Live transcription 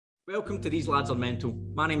Welcome to These Lads Are Mental.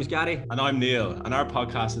 My name is Gary. And I'm Neil, and our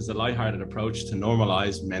podcast is a lighthearted approach to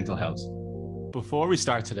normalise mental health. Before we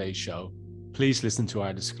start today's show, please listen to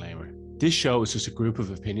our disclaimer. This show is just a group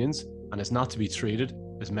of opinions and is not to be treated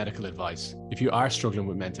as medical advice. If you are struggling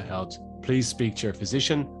with mental health, please speak to your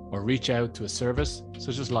physician or reach out to a service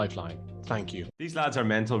such as Lifeline. Thank you. These Lads Are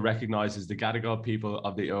Mental recognises the Gadigal people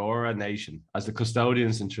of the Eora Nation as the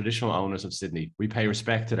custodians and traditional owners of Sydney. We pay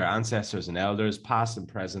respect to their ancestors and elders, past and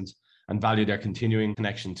present, and value their continuing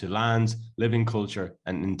connection to lands, living culture,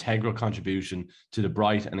 and integral contribution to the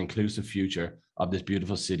bright and inclusive future of this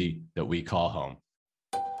beautiful city that we call home.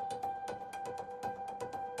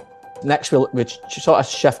 Next, we'll sort of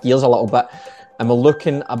shift gears a little bit, and we're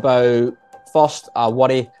looking about, first, our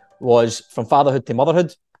worry was from fatherhood to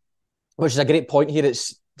motherhood, which is a great point here.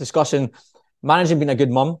 It's discussing managing being a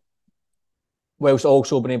good mum, whilst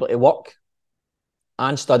also being able to work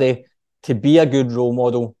and study to be a good role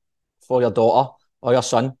model for your daughter or your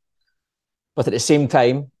son, but at the same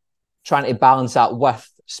time, trying to balance that with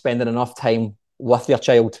spending enough time with your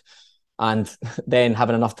child and then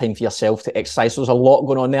having enough time for yourself to exercise. So there's a lot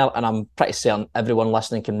going on there, and I'm pretty certain everyone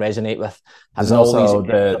listening can resonate with. There's also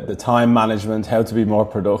the time management, how to be more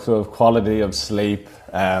productive, quality of sleep.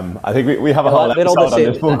 I think we have a whole episode on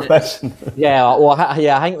this one question.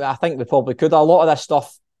 I think we probably could. A lot of this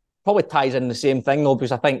stuff probably ties in the same thing though,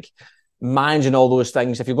 because I think managing all those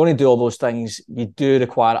things, if you're going to do all those things, you do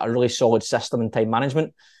require a really solid system in time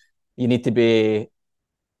management. You need to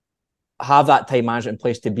have that time management in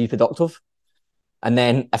place to be productive. And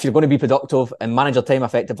then if you're going to be productive and manage your time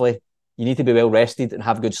effectively, you need to be well rested and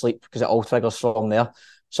have good sleep, because it all triggers from there.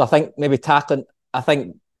 So I think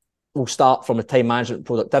we'll start from the time management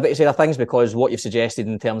productivity side of things, because what you've suggested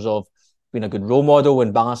in terms of being a good role model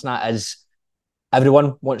and balancing that is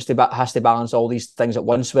everyone has to balance all these things at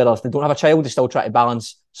once, whether if they don't have a child, they still try to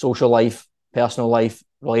balance social life, personal life,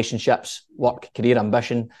 relationships, work, career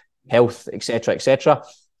ambition, health, etc., etc.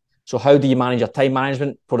 So how do you manage your time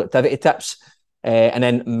management, productivity tips, and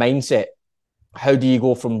then mindset? How do you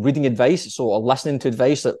go from reading advice, or listening to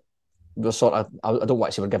advice that we're sort of, I don't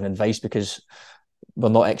want to say we're giving advice because we're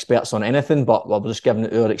not experts on anything, but we're just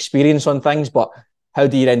giving our experience on things. But how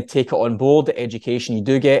do you then take it on board, the education you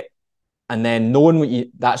do get, and then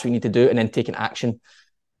knowing that's what you need to do, and then taking action?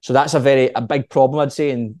 So that's a big problem, I'd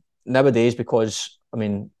say, nowadays, because, I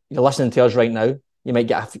mean, you're listening to us right now, you might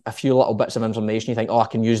get a few little bits of information, you think, oh, I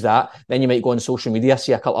can use that. Then you might go on social media,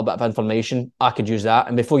 see a couple bit of information, I could use that.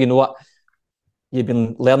 And before you know it, you've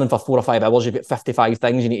been learning for 4 or 5 hours, you've got 55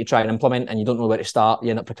 things you need to try and implement, and you don't know where to start,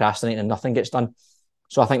 you end up procrastinating and nothing gets done.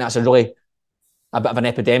 So I think that's a bit of an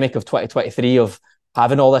epidemic of 2023 of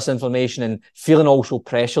having all this information and feeling also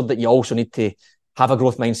pressured that you also need to have a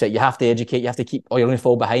growth mindset. You have to educate, you have to keep, or you're going to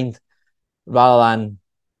fall behind, rather than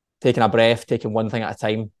taking a breath, taking one thing at a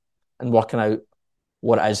time and working out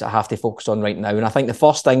what it is I have to focus on right now. And I think the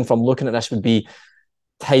first thing from looking at this would be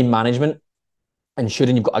time management,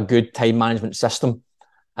 ensuring you've got a good time management system.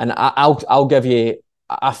 And I'll give you,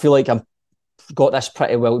 I feel like I've got this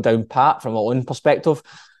pretty well down pat from my own perspective.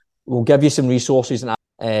 We'll give you some resources,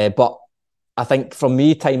 but I think for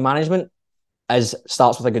me, time management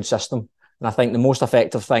starts with a good system. And I think the most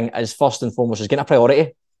effective thing is, first and foremost, is getting a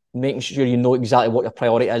priority, making sure you know exactly what your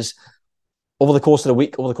priority is over the course of the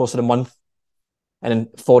week, over the course of the month, and then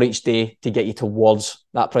for each day to get you towards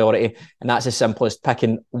that priority. And that's as simple as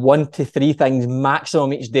picking 1 to 3 things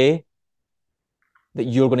maximum each day that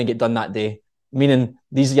you're going to get done that day. Meaning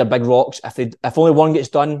these are your big rocks. If only one gets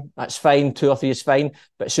done, that's fine. 2 or 3 is fine.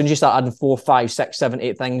 But as soon as you start adding 4, 5, 6, 7,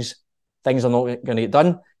 8 things are not going to get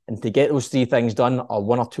done. And to get those 3 things done, or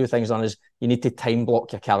 1 or 2 things done, is you need to time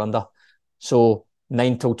block your calendar. So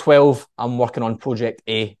 9 till 12, I'm working on project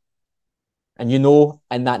A. And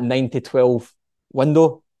in that 9 to 12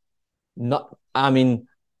 window,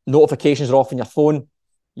 notifications are off on your phone,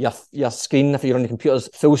 your screen, if you're on your computer's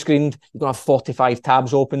full screened, you're going to have 45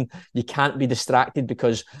 tabs open. You can't be distracted,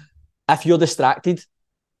 because if you're distracted,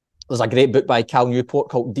 there's a great book by Cal Newport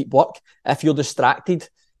called Deep Work. If you're distracted,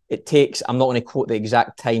 it takes, I'm not going to quote the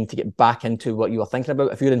exact time to get back into what you were thinking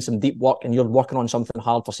about. If you're in some deep work and you're working on something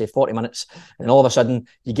hard for, say, 40 minutes, and all of a sudden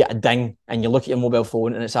you get a ding and you look at your mobile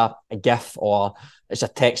phone and it's a GIF, or it's a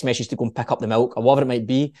text message to go and pick up the milk, or whatever it might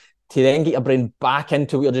be, to then get your brain back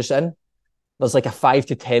into what you're just in, there's like a 5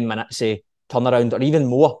 to 10 minute, say, turnaround, or even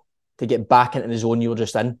more, to get back into the zone you were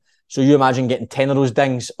just in. So you imagine getting 10 of those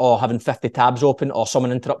dings, or having 50 tabs open, or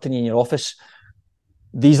someone interrupting you in your office.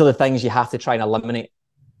 These are the things you have to try and eliminate.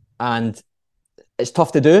 And it's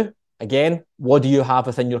tough to do. Again, what do you have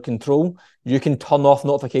within your control? You can turn off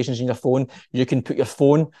notifications on your phone. You can put your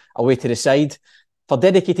phone away to the side. for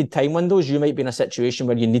dedicated time windows, you might be in a situation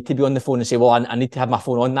where you need to be on the phone and say, well, I need to have my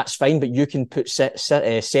phone on. That's fine, but you can put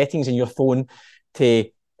settings in your phone to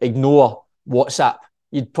ignore WhatsApp.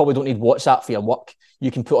 You probably don't need WhatsApp for your work. You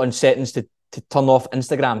can put on settings to turn off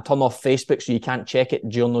Instagram, turn off Facebook, so you can't check it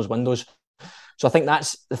during those windows. So I think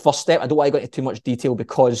that's the first step. I don't want to go into too much detail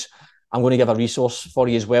because I'm going to give a resource for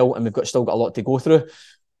you as well, and we've still got a lot to go through.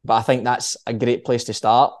 But I think that's a great place to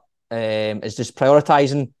start. Is just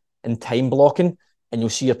prioritizing and time blocking, and you'll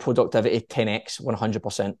see your productivity 10x,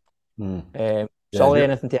 100%. Sorry,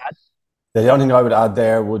 anything to add? The only thing I would add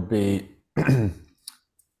there would be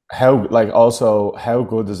how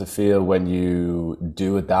good does it feel when you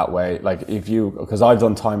do it that way? Like because I've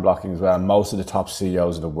done time blocking as well, and most of the top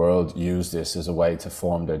CEOs of the world use this as a way to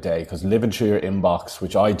form their day, because living through your inbox,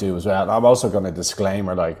 which I do as well. And I'm also going to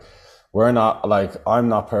disclaimer, like, I'm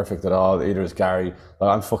not perfect at all. Either is Gary.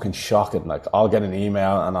 Like, I'm fucking shocking. Like, I'll get an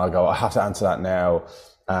email and I'll go, I have to answer that now.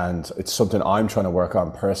 And it's something I'm trying to work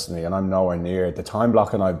on personally, and I'm nowhere near the time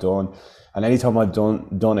blocking I've done. And anytime I've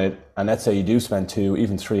done it, and let's say you do spend 2,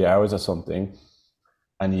 even 3 hours or something,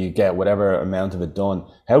 and you get whatever amount of it done,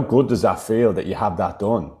 how good does that feel that you have that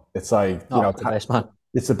done? It's like, it's the best, man.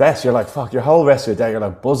 It's the best. You're like, fuck, your whole rest of your day, you're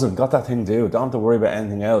like buzzing, got that thing to do, don't have to worry about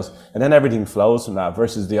anything else. And then everything flows from that,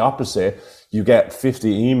 versus the opposite. You get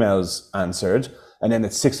 50 emails answered, and then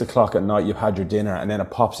at 6 o'clock at night, you've had your dinner, and then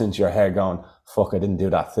it pops into your head going, fuck, I didn't do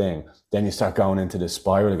that thing. Then you start going into this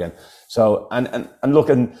spiral again. So, and look,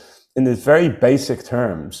 in the very basic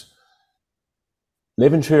terms,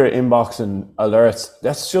 living through your inbox and alerts,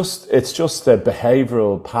 it's just the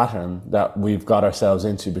behavioral pattern that we've got ourselves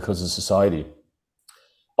into because of society.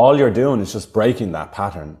 All you're doing is just breaking that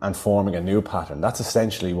pattern and forming a new pattern. That's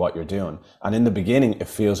essentially what you're doing. And in the beginning, it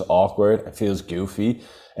feels awkward, it feels goofy.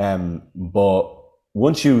 But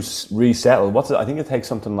once you resettle, I think it takes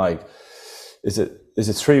something like, is it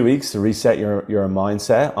 3 weeks to reset your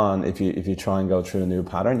mindset on if you try and go through a new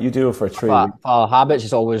pattern? You do it for 3 weeks. For habits,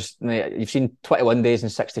 it's always, you've seen 21 days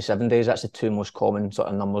and 67 days. That's the two most common sort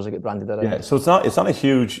of numbers that get branded around. Yeah, so it's not a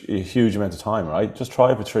huge amount of time, right? Just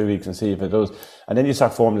try it for 3 weeks and see if it does. And then you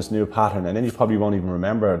start forming this new pattern, and then you probably won't even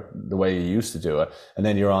remember the way you used to do it. And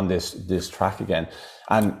then you're on this track again.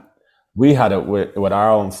 And we had it with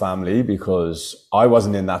our own family, because I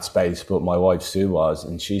wasn't in that space, but my wife Sue was,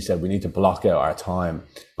 and she said, we need to block out our time.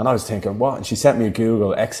 And I was thinking, what? And she sent me a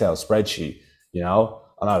Google Excel spreadsheet, and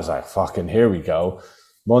I was like, fucking, here we go.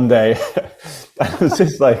 Monday, it was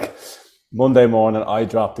just like, Monday morning, I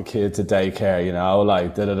dropped the kid to daycare,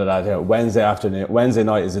 like Wednesday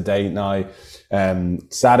night is a date night.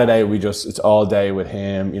 Saturday, it's all day with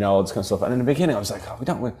him, all this kind of stuff. And in the beginning, I was like,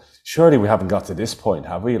 surely we haven't got to this point,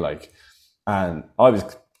 have we? And I was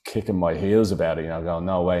kicking my heels about it, going,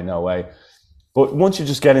 no way. But once you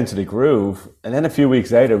just get into the groove, and then a few weeks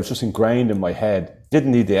later, it was just ingrained in my head,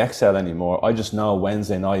 didn't need the Excel anymore. I just know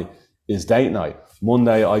Wednesday night is date night.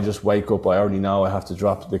 Monday, I just wake up, I already know I have to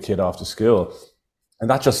drop the kid off to school. And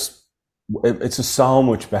it's just so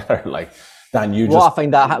much better, than you I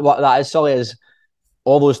find what that is, Sully, is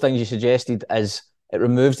all those things you suggested, is it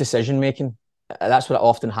removes decision making. That's what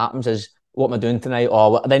often happens, is what am I doing tonight?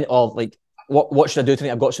 What should I do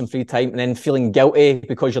tonight? I've got some free time, and then feeling guilty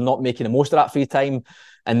because you're not making the most of that free time.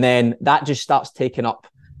 And then that just starts taking up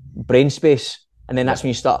brain space. And then that's when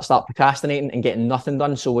you start procrastinating and getting nothing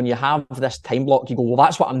done. So when you have this time block, you go, well,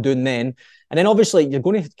 that's what I'm doing then. And then obviously you're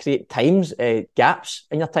going to create gaps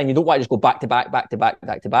in your time. You don't want to just go back to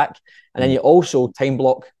back. And then you also time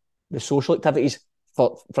block the social activities,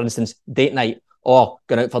 for instance, date night, or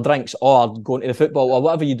going out for drinks, or going to the football, or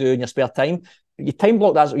whatever you do in your spare time. You time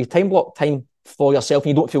block that. You time block time for yourself, and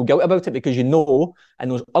you don't feel guilty about it, because in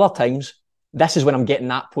those other times, this is when I'm getting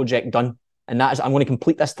that project done. And that is, I'm going to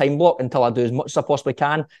complete this time block until I do as much as I possibly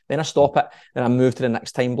can. Then I stop it. Then I move to the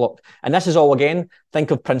next time block. And this is all, again, think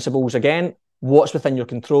of principles again. What's within your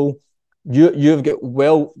control?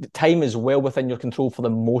 Time is well within your control for the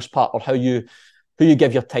most part, or who you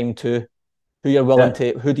give your time to, who you're willing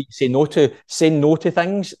to, who do you say no to? Say no to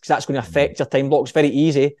things, because that's going to affect your time blocks. Very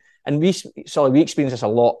easy. And we experience this a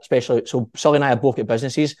lot, especially. So Sully and I are both at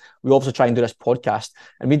businesses. We also try and do this podcast,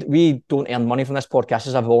 and we don't earn money from this podcast.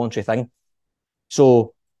 It's a voluntary thing.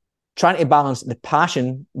 So trying to balance the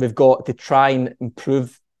passion we've got to try and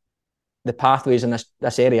improve the pathways in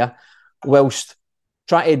this area, whilst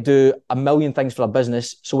trying to do a million things for our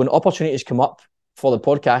business. So when opportunities come up for the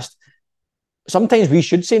podcast, sometimes we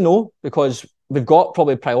should say no, because we've got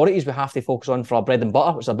probably priorities we have to focus on for our bread and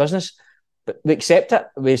butter, which is our business. But we accept it.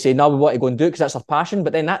 We say, no, we want to go and do it because that's our passion.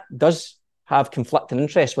 But then that does have conflicting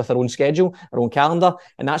interests with our own schedule, our own calendar.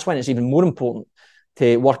 And that's when it's even more important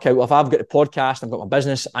to work out. If I've got a podcast, I've got my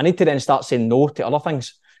business, I need to then start saying no to other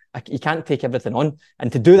things. You can't take everything on.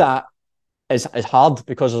 And to do that is hard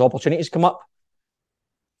because there's opportunities come up.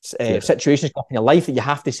 Situations come up in your life that you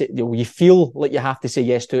have to say, you feel like you have to say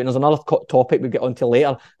yes to. And there's another topic we'll get onto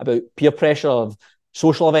later about peer pressure of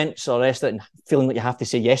social events or the rest of it, and feeling like you have to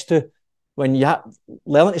say yes to. When you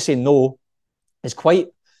learning to say no is quite,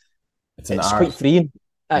 it's quite freeing.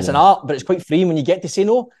 It's an art, but it's quite freeing when you get to say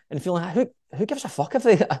no and feeling like, who gives a fuck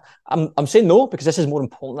if I'm saying no because this is more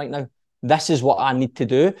important right now. This is what I need to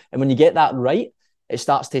do. And when you get that right, it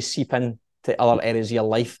starts to seep into other areas of your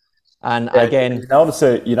life. And again, you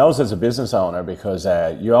notice as a business owner, because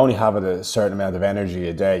you only have a certain amount of energy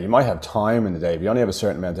a day. You might have time in the day, but you only have a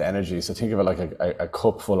certain amount of energy. So think of it like a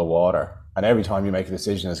cup full of water. And every time you make a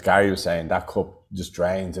decision, as Gary was saying, that cup just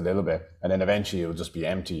drains a little bit. And then eventually it will just be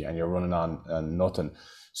empty and you're running on nothing.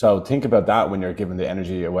 So think about that when you're giving the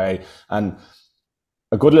energy away. And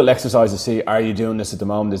a good little exercise to see, are you doing this at the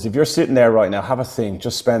moment, is if you're sitting there right now, have a think,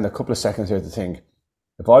 just spend a couple of seconds here to think,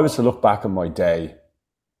 if I was to look back on my day,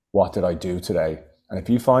 what did I do today? And if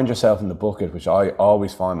you find yourself in the bucket, which I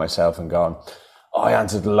always find myself in going, I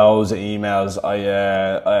answered loads of emails.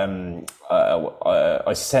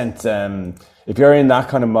 I sent, if you're in that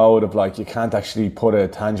kind of mode of like, you can't actually put a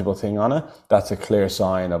tangible thing on it, that's a clear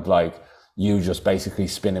sign of like, you just basically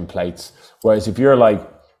spinning plates. Whereas if you're like,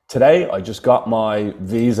 today, I just got my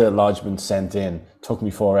visa lodgement sent in, took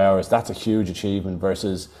me 4 hours. That's a huge achievement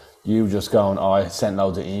versus you just going, I sent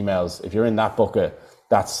loads of emails. If you're in that bucket,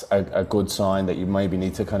 that's a good sign that you maybe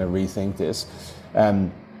need to kind of rethink this.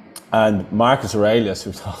 And Marcus Aurelius,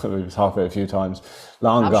 we've talked about a few times,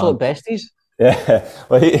 long absolute gone. besties. Yeah,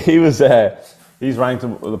 well, he was, he's ranked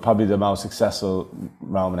probably the most successful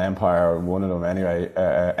Roman Empire, or one of them anyway,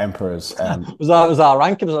 emperors. Was that a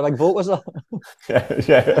ranking? Was that a big vote, was it?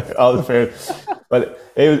 yeah, all the fair. But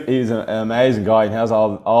he's an amazing guy, and he has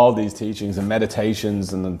all these teachings and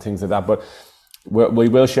meditations and things like that. But we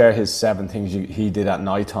will share his 7 things he did at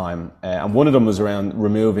night time. And one of them was around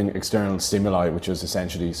removing external stimuli, which was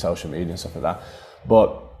essentially social media and stuff like that.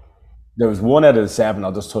 But there was 1 out of the 7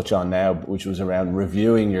 I'll just touch on now, which was around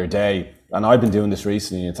reviewing your day. And I've been doing this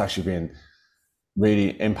recently, and it's actually been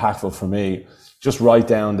really impactful for me. Just write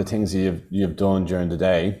down the things that you've done during the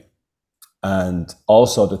day, and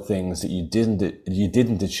also the things that you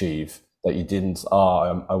didn't achieve, that you didn't,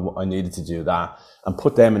 I needed to do that, and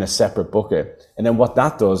put them in a separate bucket. And then what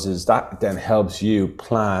that does is that then helps you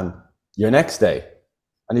plan your next day.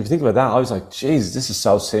 And if you think about that, I was like, geez, this is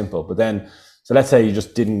so simple. But then, so let's say you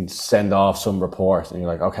just didn't send off some report, and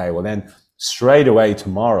you're like, okay, well then straight away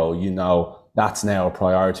tomorrow, that's now a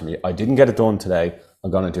priority to me. I didn't get it done today.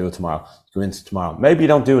 I'm going to do it tomorrow. Go into tomorrow. Maybe you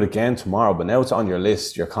don't do it again tomorrow, but now it's on your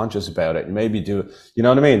list. You're conscious about it. You maybe do it. You know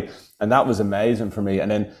what I mean? And that was amazing for me. And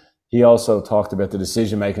then he also talked about the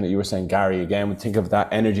decision making that you were saying, Gary, again, would think of that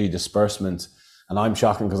energy disbursement. And I'm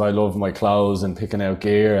shocking because I love my clothes and picking out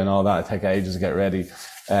gear and all that. I take ages to get ready.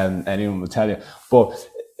 And anyone will tell you. But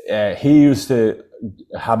he used to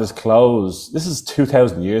have his clothes. This is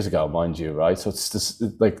 2,000 years ago, mind you, right? So it's just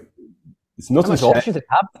like, it's nothing. How much options did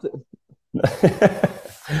he have?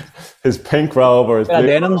 His pink robe or his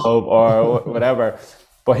blue robe or whatever.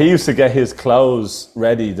 But he used to get his clothes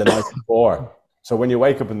ready the night before. So when you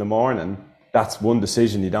wake up in the morning, that's one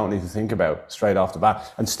decision you don't need to think about straight off the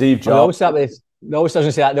bat. And Steve Jobs. They always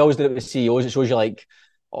did it with CEOs. It shows you like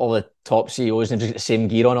all the top CEOs and just get the same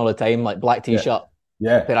gear on all the time, like black t-shirt,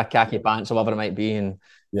 pair of khaki pants or whatever it might be, and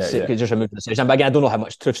just remove the decision. But again, I don't know how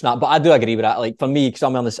much truth's in that, but I do agree with that. Like for me, because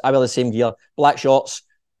I wear the same gear, black shorts,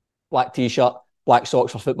 black t-shirt, black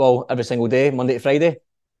socks for football every single day, Monday to Friday.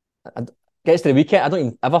 It gets to the weekend, I don't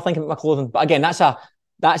even ever think about my clothing. But again, that's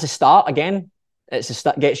a start. Again,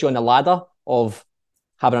 gets you on the ladder of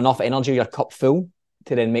having enough energy, your cup full,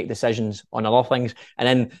 to then make decisions on other things. And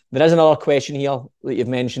then there is another question here that you've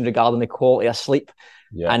mentioned regarding the quality of sleep.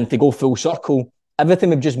 Yeah. And to go full circle, everything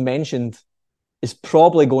we've just mentioned is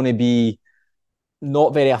probably going to be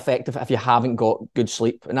not very effective if you haven't got good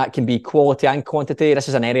sleep. And that can be quality and quantity. This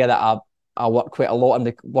is an area that I work quite a lot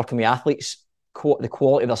in, working with athletes. The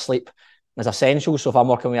quality of their sleep is essential. So if I'm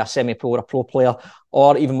working with a semi-pro or a pro player,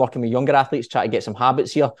 or even working with younger athletes, try to get some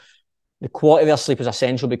habits here, the quality of their sleep is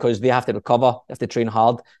essential because they have to recover, they have to train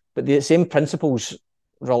hard. But the same principles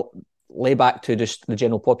lay back to just the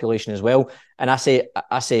general population as well. And I say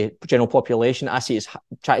general population, I see it's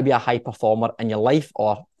try to be a high performer in your life,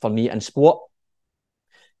 or for me in sport.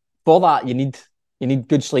 For that, you need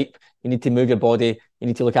good sleep. You need to move your body. You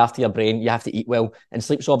need to look after your brain. You have to eat well. And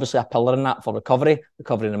sleep's obviously a pillar in that for recovery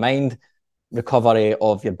of the mind, recovery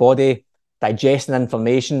of your body, digesting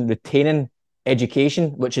information, retaining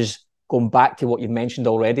education, which is going back to what you've mentioned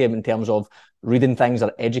already in terms of reading things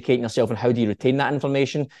or educating yourself and how do you retain that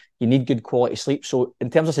information. You need good quality sleep. So in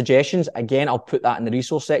terms of suggestions, again, I'll put that in the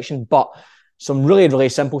resource section, but some really, really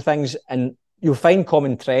simple things, and you'll find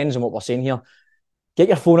common trends in what we're saying here. Get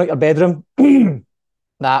your phone out your bedroom,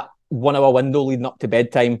 that 1 hour window leading up to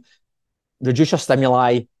bedtime. Reduce your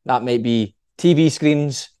stimuli. That might be TV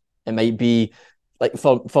screens. It might be like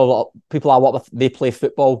for people I work with, they play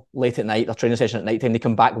football late at night, their training session at night time, they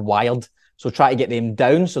come back wired. So try to get them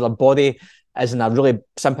down so their body is in a really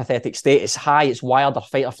sympathetic state. It's high, it's wired, or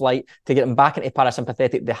fight or flight. To get them back into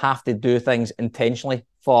parasympathetic, they have to do things intentionally.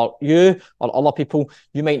 For you or other people,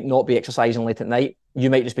 you might not be exercising late at night. You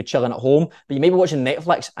might just be chilling at home, but you might be watching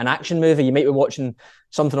Netflix, an action movie. You might be watching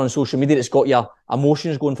something on social media that's got your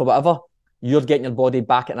emotions going for whatever. You're getting your body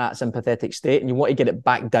back in that sympathetic state, and you want to get it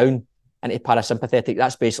back down into parasympathetic.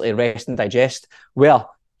 That's basically rest and digest, where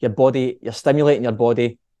your body, you're stimulating your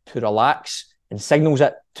body to relax and signals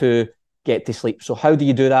it to get to sleep. So how do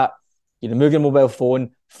you do that? You remove your mobile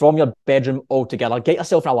phone from your bedroom altogether. Get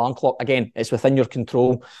yourself an alarm clock. Again, it's within your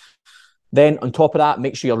control. Then on top of that,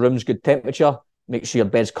 make sure your room's good temperature. Make sure your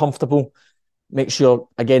bed's comfortable. Make sure,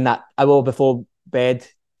 again, that hour before bed,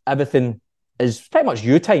 everything is pretty much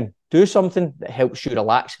you time. Do something that helps you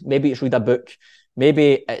relax. Maybe it's read a book.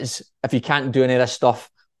 Maybe it's, if you can't do any of this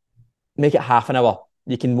stuff, make it half an hour.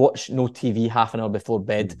 You can watch no TV half an hour before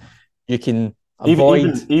bed. You can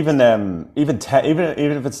avoid even if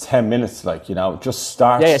it's 10 minutes, like, you know, just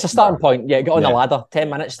start. Yeah, it's a starting point. Yeah, get on the ladder. 10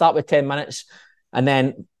 minutes. Start with 10 minutes, and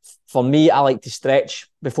then for me, I like to stretch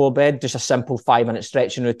before bed. Just a simple 5-minute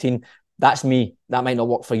stretching routine. That's me. That might not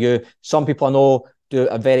work for you. Some people I know do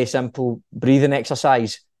a very simple breathing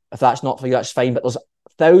exercise. If that's not for you, that's fine. But there's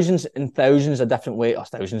thousands and thousands of different ways. Or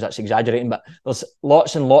thousands, that's exaggerating, but there's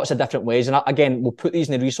lots and lots of different ways. And again, we'll put these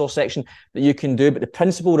in the resource section that you can do, but the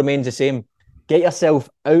principle remains the same. Get yourself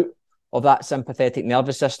out of that sympathetic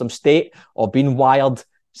nervous system state or being wired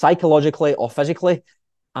psychologically or physically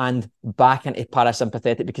and back into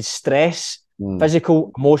parasympathetic, because stress,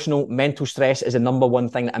 physical, emotional, mental stress is the number one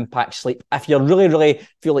thing that impacts sleep. If you really, really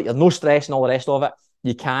feel like you're no stress and all the rest of it,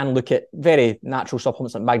 you can look at very natural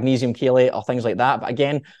supplements like magnesium chelate or things like that. But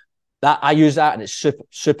again, that I use that and it's super,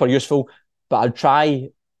 super useful. But I'll try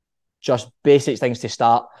just basic things to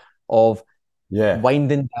start of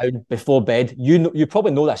winding down before bed. You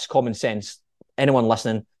probably know this, common sense. Anyone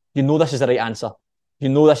listening, you know this is the right answer. You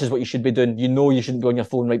know this is what you should be doing. You know you shouldn't be on your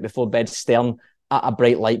phone right before bed, staring at a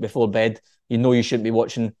bright light before bed. You know you shouldn't be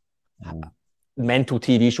watching mental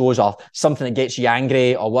TV shows or something that gets you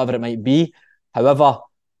angry or whatever it might be. However,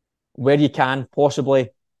 where you can, possibly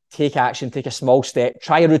take action, take a small step,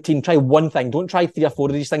 try a routine, try one thing. Don't try 3 or 4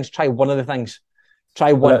 of these things. Try one of the things.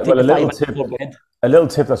 Try one. Well, a little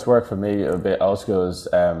tip that's worked for me a bit also is,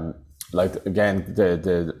 like, again,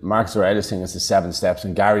 the Marcus Aurelius thing is the 7 steps,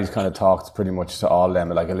 and Gary's kind of talked pretty much to all of them,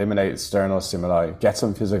 like eliminate external stimuli, get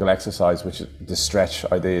some physical exercise, which is the stretch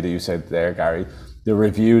idea that you said there, Gary. The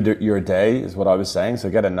review your day is what I was saying. So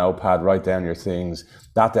get a notepad, write down your things.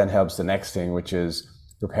 That then helps the next thing, which is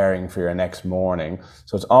preparing for your next morning.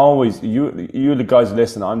 So it's always, you the guys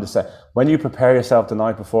listen, I'm just saying, when you prepare yourself the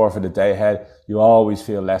night before for the day ahead, you always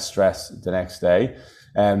feel less stressed the next day.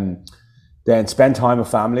 Then spend time with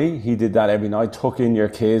family. He did that every night. Tuck in your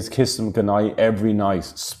kids, kiss them goodnight every night.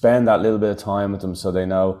 Spend that little bit of time with them so they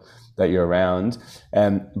know that you're around.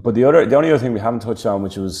 But the only other thing we haven't touched on,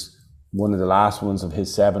 which was one of the last ones of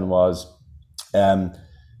his 7, was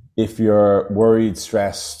if you're worried,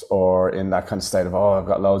 stressed, or in that kind of state of, I've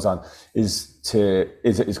got loads on, is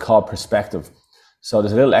called perspective. So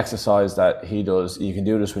there's a little exercise that he does. You can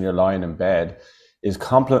do this when you're lying in bed, is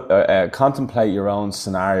contemplate your own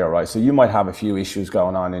scenario, right? So you might have a few issues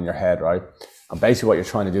going on in your head, right? And basically what you're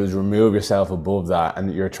trying to do is remove yourself above that,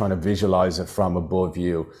 and you're trying to visualize it from above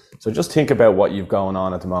you. So just think about what you've going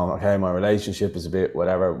on at the moment. Okay, my relationship is a bit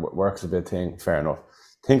whatever, work's a bit thing, fair enough.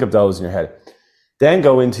 Think of those in your head. Then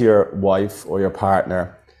go into your wife or your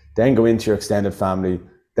partner, then go into your extended family,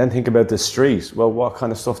 then think about the street. Well, what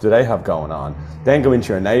kind of stuff do they have going on? Then go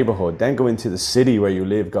into your neighborhood, then go into the city where you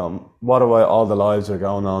live, going, what are all the lives that are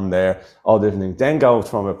going on there, all different things. Then go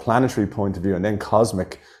from a planetary point of view, and then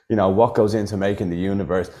cosmic, you know, what goes into making the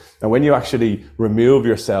universe. And when you actually remove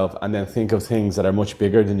yourself and then think of things that are much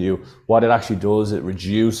bigger than you, what it actually does, it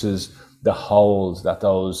reduces the hold that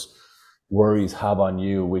those worries have on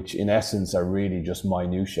you, which in essence are really just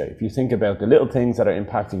minutiae. If you think about the little things that are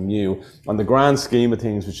impacting you on the grand scheme of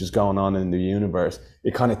things which is going on in the universe,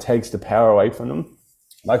 it kind of takes the power away from them.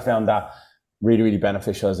 I found that really, really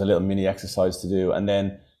beneficial as a little mini exercise to do. And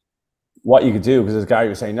then what you could do, because as Gary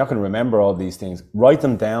was saying, you're not going to remember all these things. Write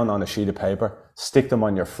them down on a sheet of paper, stick them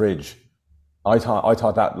on your fridge. I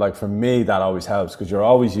thought that, like, for me, that always helps, because you're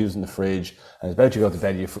always using the fridge, and it's about to go to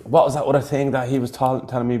bed. What was that other thing that he was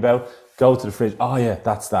telling me about? Go to the fridge. Oh yeah,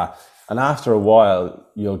 that's that. And after a while,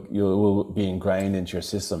 you'll be ingrained into your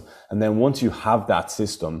system. And then once you have that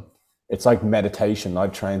system, it's like meditation.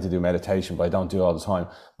 I've trained to do meditation, but I don't do it all the time.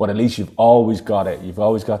 But at least you've always got it. You've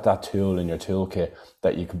always got that tool in your toolkit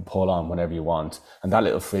that you can pull on whenever you want. And that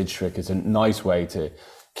little fridge trick is a nice way to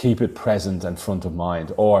keep it present and front of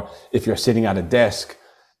mind. Or if you're sitting at a desk,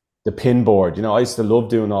 the pin board, I used to love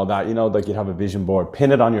doing all that. Like you'd have a vision board,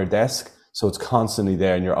 pin it on your desk so it's constantly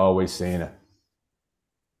there and you're always seeing it.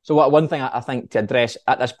 So one thing I think to address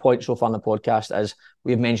at this point so far in the podcast is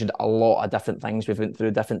we've mentioned a lot of different things. We've went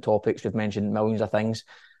through different topics. We've mentioned millions of things.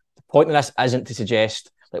 The point of this isn't to suggest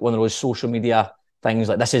like one of those social media things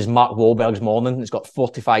like this is Mark Wahlberg's morning. It's got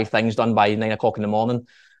 45 things done by 9 o'clock in the morning.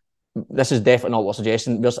 This is definitely not what we're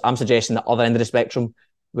suggesting. I'm suggesting the other end of the spectrum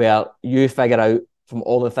where you figure out from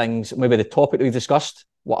all the things, maybe the topic that we've discussed,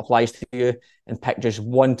 what applies to you, and pick just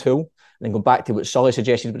one tool, and then go back to what Sully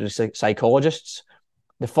suggested with the psychologists.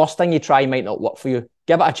 The first thing you try might not work for you.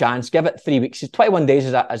 Give it a chance. Give it 3 weeks. 21 days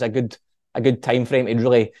is a good time frame to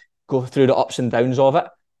really go through the ups and downs of it.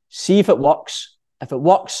 See if it works. If it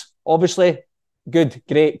works, obviously, good,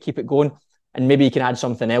 great, keep it going, and maybe you can add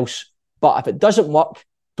something else. But if it doesn't work,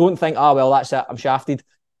 don't think, well, that's it, I'm shafted.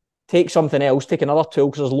 Take something else. Take another tool,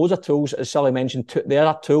 because there's loads of tools, as Sully mentioned. There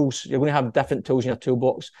are tools. You're going to have different tools in your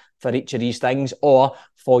toolbox for each of these things, or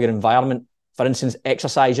for your environment. For instance,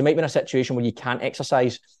 exercise. You might be in a situation where you can't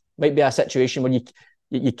exercise. Might be a situation where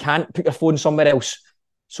you can't put your phone somewhere else.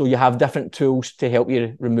 So you have different tools to help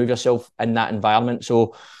you remove yourself in that environment.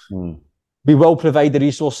 So we will provide the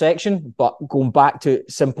resource section, but going back to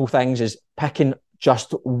simple things is picking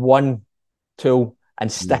just one tool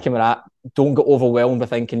and sticking with that. Don't get overwhelmed with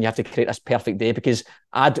thinking you have to create this perfect day, because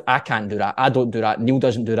I can't do that. I don't do that. Neil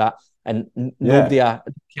doesn't do that. And nobody,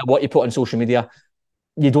 what you put on social media,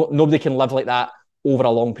 nobody can live like that over a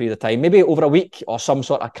long period of time. Maybe over a week or some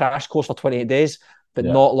sort of crash course for 28 days, but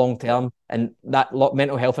not long term. And that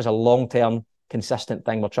mental health is a long term, consistent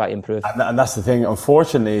thing we're trying to improve. And that's the thing.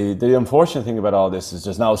 Unfortunately, the unfortunate thing about all this is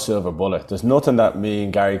there's no silver bullet. There's nothing that me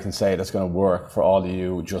and Gary can say that's going to work for all of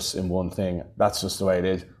you just in one thing. That's just the way it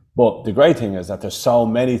is. But the great thing is that there's so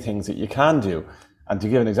many things that you can do. And to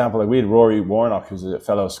give an example, like we had Rory Warnock, who's a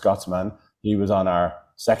fellow Scotsman. He was on our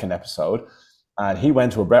second episode. And he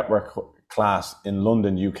went to a breathwork class in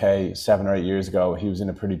London, UK, 7 or 8 years ago. He was in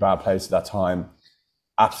a pretty bad place at that time.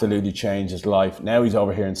 Absolutely changed his life. Now he's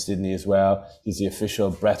over here in Sydney as well. He's the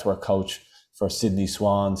official breathwork coach for Sydney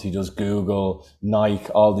Swans. He does Google, Nike,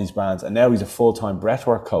 all these brands. And now he's a full-time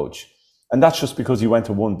breathwork coach. And that's just because he went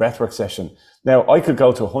to one breathwork session. Now, I could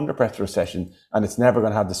go to 100 breathwork sessions and it's never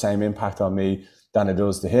going to have the same impact on me than it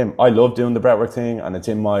does to him. I love doing the breathwork thing and it's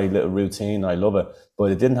in my little routine. I love it.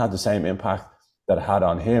 But it didn't have the same impact that it had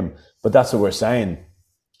on him. But that's what we're saying.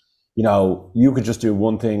 You could just do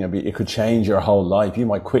one thing and it could change your whole life. You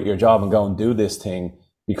might quit your job and go and do this thing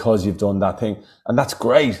because you've done that thing. And that's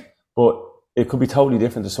great, but it could be totally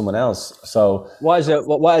different to someone else. So what is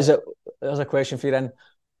it? There's a question for you then.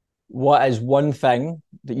 What is one thing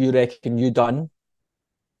that you reckon you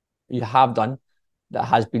have done that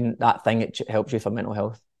has been that thing that helps you for mental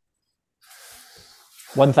health?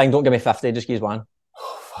 One thing, don't give me 50, just use one.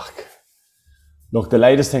 Fuck. Look, the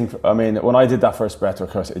latest thing, when I did that first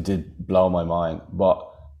breathwork course, it did blow my mind. But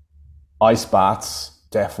ice baths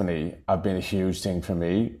definitely have been a huge thing for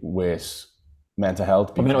me with mental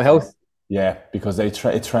health. Mental health? Yeah, because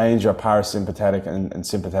it trains your parasympathetic and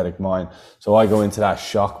sympathetic mind. So I go into that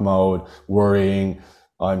shock mode, worrying,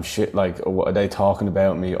 I'm shit, like, what are they talking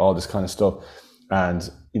about me, all this kind of stuff. And,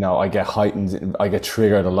 I get heightened, I get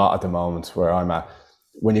triggered a lot at the moment where I'm at.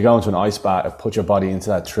 When you go into an ice bath, put your body into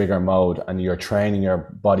that trigger mode and you're training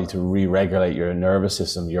your body to re-regulate your nervous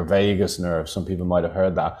system, your vagus nerve. Some people might have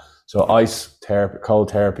heard that. So ice therapy,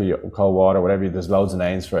 cold water, whatever, there's loads of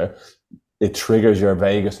names for it. It triggers your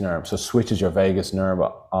vagus nerve. So switches your vagus nerve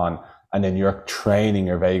on, and then you're training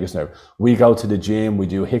your vagus nerve. We go to the gym, we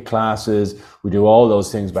do HIIT classes, we do all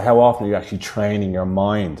those things, but how often are you actually training your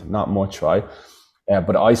mind? Not much, right?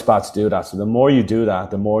 But ice baths do that. So the more you do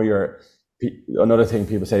that, the more another thing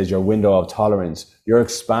people say is your window of tolerance. You're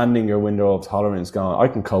expanding your window of tolerance, going,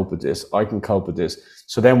 I can cope with this. I can cope with this.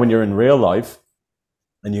 So then when you're in real life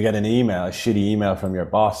and you get a shitty email from your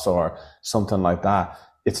boss or something like that,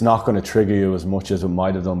 it's not going to trigger you as much as it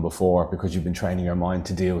might have done before because you've been training your mind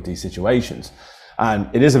to deal with these situations. And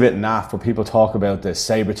it is a bit naff, but people talk about the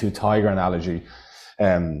saber-tooth tiger analogy.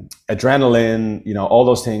 adrenaline, you know, all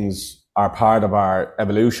those things are part of our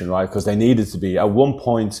evolution, right? Because they needed to be. At one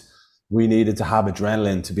point, we needed to have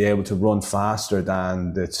adrenaline to be able to run faster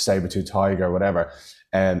than the saber-tooth tiger or whatever.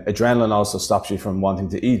 And adrenaline also stops you from wanting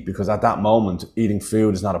to eat, because at that moment, eating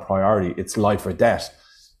food is not a priority. It's life or death.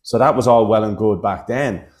 So that was all well and good back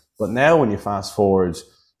then. But now when you fast forward,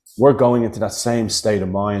 we're going into that same state of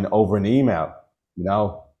mind over an email, you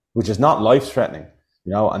know, which is not life-threatening,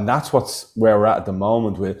 you know, and that's where we're at the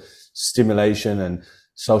moment with stimulation and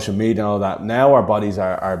social media and all that. Now our bodies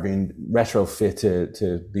are being retrofit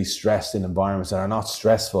to be stressed in environments that are not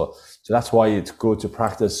stressful. So that's why it's good to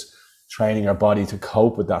practice training our body to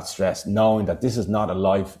cope with that stress, knowing that this is not a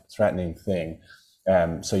life-threatening thing.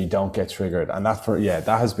 So you don't get triggered. And that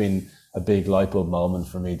has been a big light bulb moment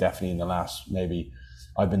for me, definitely in the last, maybe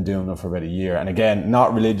I've been doing it for about a year. And again,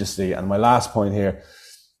 not religiously. And my last point here,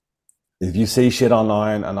 if you see shit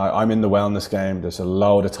online, and I'm in the wellness game, there's a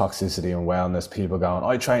load of toxicity in wellness. People going,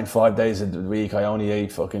 I train 5 days a week. I only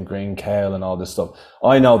eat fucking green kale and all this stuff.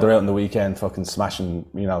 I know they're out on the weekend fucking smashing,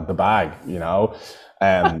 you know, the bag, you know.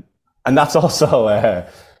 And that's also,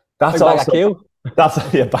 that's also, bag of kale. That's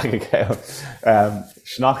a bag of kale.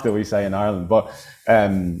 Schnock that we say in Ireland. But,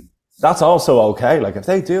 that's also okay. Like if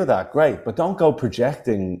they do that, great, but don't go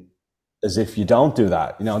projecting as if you don't do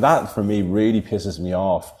that. You know, that for me really pisses me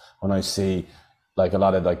off when I see like a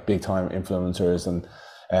lot of like big time influencers and,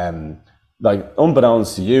 like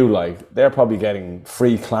unbeknownst to you, like they're probably getting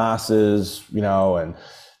free classes, you know, and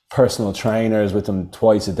personal trainers with them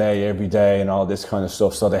twice a day, every day and all this kind of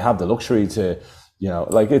stuff. So they have the luxury to, you know,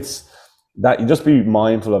 like it's that you just be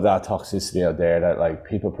mindful of that toxicity out there, that like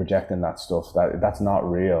people projecting that stuff, that's not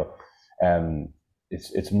real.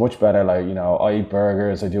 It's much better. Like, you know, I eat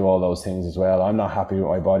burgers, I do all those things as well. I'm not happy with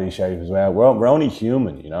my body shape as well. We're only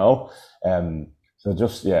human, you know? So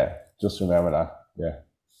just remember that. Yeah.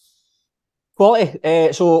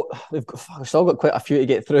 Quality. So we've still got quite a few to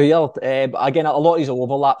get through here. But again, a lot of these will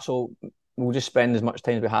overlap, so we'll just spend as much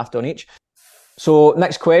time as we have to on each. So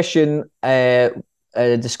next question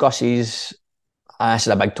discusses, this is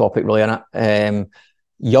a big topic really, isn't it?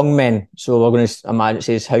 Young men. So we're going to imagine, it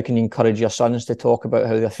says, how can you encourage your sons to talk about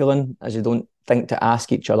how they're feeling, as they don't think to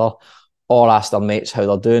ask each other or ask their mates how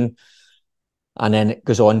they're doing? And then it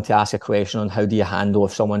goes on to ask a question on how do you handle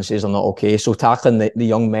if someone says they're not okay. So tackling the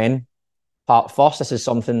young men part first, this is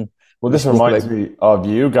something... Well, this reminds me of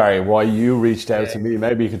you, Gary, why you reached out to me.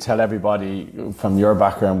 Maybe you could tell everybody from your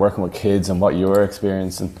background working with kids and what you were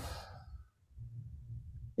experiencing.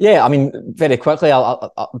 Yeah, I mean, very quickly,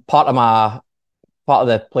 part of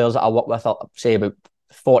the players that I work with, I'll say about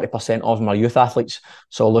 40% of them are youth athletes.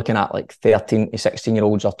 So looking at like 13 to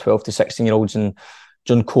 16-year-olds or 12 to 16-year-olds. And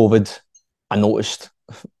during COVID, I noticed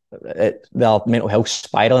their mental health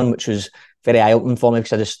spiraling, which was very eye-opening for me,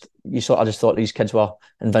 because I just thought these kids were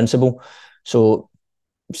invincible. So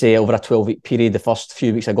say over a 12-week period, the first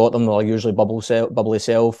few weeks I got them, they were usually bubbly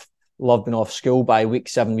self, loved being off school. By week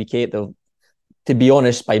 7, week 8, to be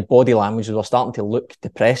honest, by body language, they were starting to look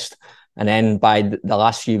depressed. And then by the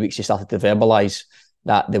last few weeks, they started to verbalise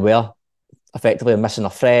that they were effectively missing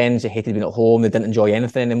their friends. They hated being at home. They didn't enjoy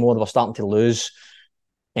anything anymore. They were starting to lose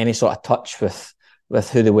any sort of touch with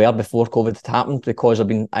who they were before COVID had happened, because they've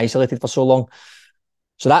been isolated for so long.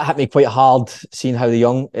 So that hit me quite hard, seeing how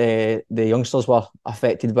the youngsters were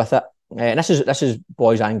affected with it. And this is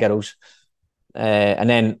boys and girls. And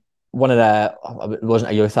then it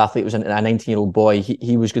wasn't a youth athlete, it was a 19-year-old boy.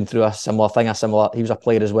 He was going through a similar thing, he was a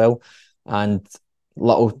player as well. And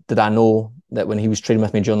little did I know that when he was training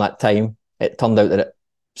with me during that time, it turned out that it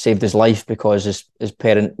saved his life, because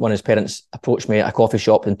one of his parents approached me at a coffee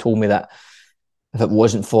shop and told me that if it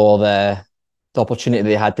wasn't for the opportunity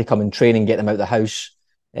they had to come and train and get them out of the house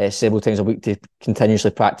several times a week to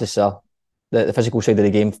continuously practice the physical side of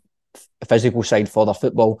the game, the physical side for their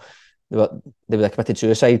football, they would have committed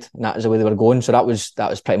suicide, and that was the way they were going. So that was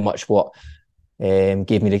pretty much what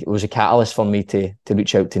it was a catalyst for me to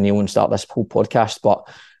reach out to Neil and start this whole podcast. But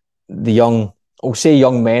I'll say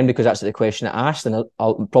young men, because that's the question I asked, and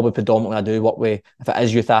I'll probably predominantly I do work with, if it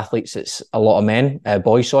is youth athletes, it's a lot of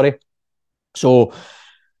boys, sorry. So,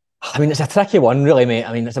 I mean, it's a tricky one, really, mate.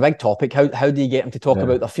 I mean, it's a big topic. How do you get them to talk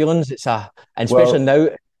about their feelings? And especially now.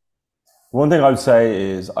 One thing I would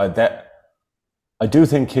say is I do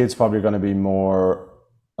think kids probably are going to be more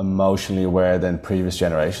emotionally aware than previous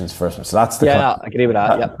generations first. So that's I agree with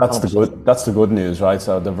that. That's the good news, right?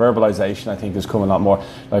 So the verbalization, I think, is coming a lot more.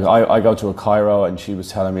 Like I go to a chiro, and she was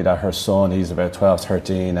telling me that her son, he's about 12,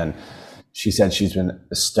 13, and she said she's been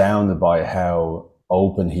astounded by how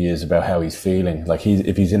open he is about how he's feeling. Like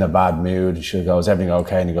if he's in a bad mood, she goes, "Everything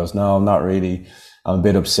okay?" And he goes, "No, I'm not really. I'm a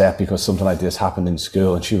bit upset because something like this happened in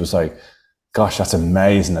school." And she was like, "Gosh, that's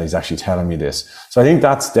amazing that he's actually telling me this." So I think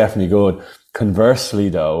that's definitely good. Conversely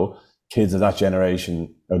though, kids of that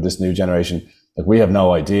generation or this new generation, like we have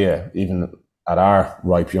no idea, even at our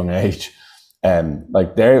ripe young age,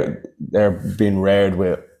 like they're being reared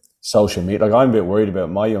with social media. Like I'm a bit worried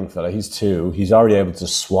about my young fella. He's 2. He's already able to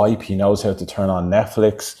swipe. He knows how to turn on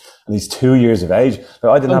Netflix, and he's 2 years of age.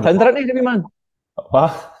 Like I didn't on have Tinder, isn't he, the wee man?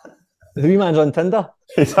 What? The wee man's on Tinder.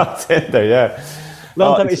 He's on Tinder, yeah.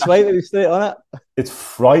 Learned how to swipe, he was straight on it. It's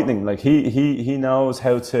frightening. Like he knows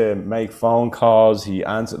how to make phone calls. He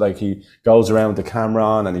answers, like he goes around with the camera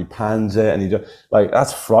on and he pans it, and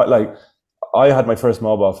that's like I had my first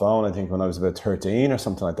mobile phone, I think, when I was about 13 or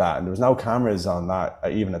something like that, and there was no cameras on that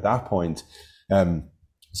even at that point.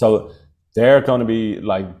 So they're going to be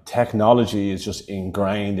like, technology is just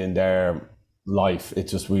ingrained in their life.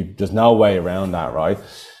 It's just there's no way around that, right?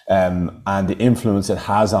 And the influence it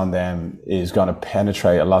has on them is going to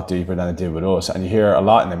penetrate a lot deeper than it did with us. And you hear a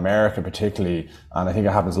lot in America, particularly, and I think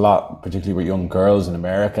it happens a lot, particularly with young girls in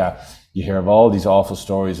America. You hear of all these awful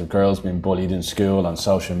stories of girls being bullied in school, on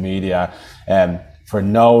social media, for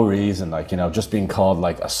no reason, like, just being called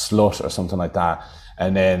like a slut or something like that.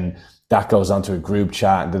 And then that goes onto a group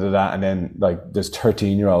chat and and then like there's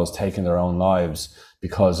 13-year-olds taking their own lives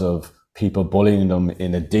because of people bullying them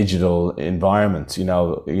in a digital environment. It's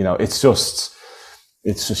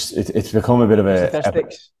become a bit of a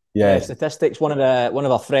statistics. Statistics. One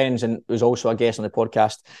of our friends, and who's also a guest on the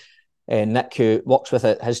podcast, Nick, who works with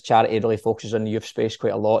it, his charity really focuses on the youth space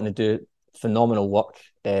quite a lot, and they do phenomenal work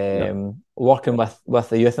working with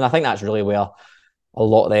the youth. And I think that's really where a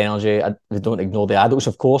lot of the energy, they don't ignore the adults,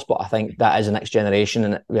 of course, but I think that is the next generation,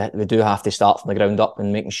 and we do have to start from the ground up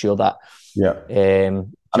and making sure that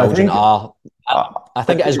children are. I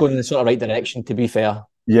think it is going in the sort of right direction, to be fair.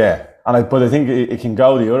 Yeah, but I think it can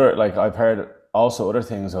go the other. Like I've heard also other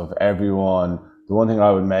things of everyone. The one thing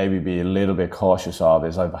I would maybe be a little bit cautious of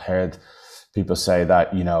is I've heard people say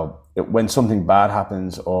that, when something bad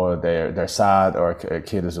happens, or they're sad, or a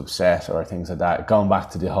kid is upset, or things like that, going back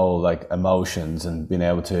to the whole like emotions and being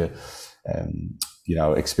able to,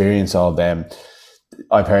 experience all of them.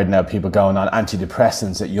 I've heard now people going on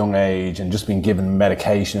antidepressants at young age and just being given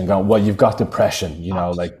medication and going, well, you've got depression,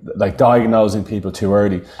 like diagnosing people too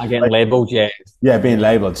early. Again, labelled, yeah. Yeah, being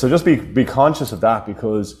labelled. So just be conscious of that,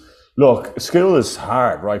 because look, school is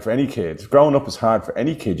hard, right, for any kid. Growing up is hard for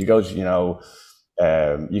any kid. You go to,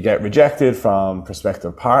 you get rejected from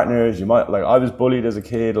prospective partners. You might, like, I was bullied as a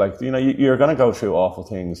kid. Like, you're going to go through awful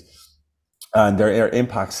things, and there are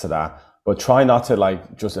impacts to that. But try not to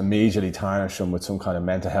like just immediately tarnish them with some kind of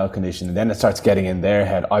mental health condition, and then it starts getting in their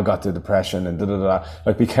head, I got the depression and da.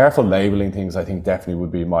 Like, be careful labeling things. I think definitely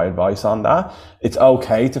would be my advice on that. It's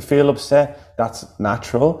okay to feel upset. That's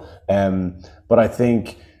natural. But I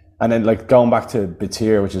think, and then like going back to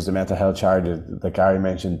Batyr, which is the mental health charity that Gary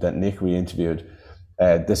mentioned, that Nick we interviewed,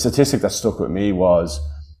 the statistic that stuck with me was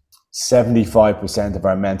 75% of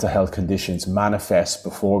our mental health conditions manifest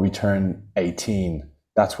before we turn 18.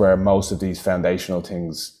 That's where most of these foundational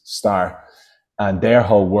things start. And their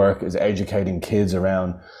whole work is educating kids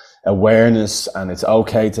around awareness, and it's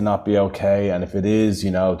okay to not be okay. And if it is,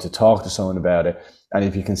 to talk to someone about it. And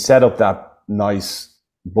if you can set up that nice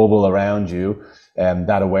bubble around you,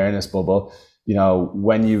 that awareness bubble,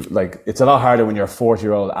 when you it's a lot harder when you're a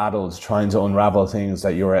 40-year-old adult trying to unravel things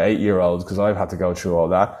that you're an 8-year-old, because I've had to go through all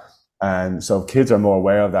that. And so if kids are more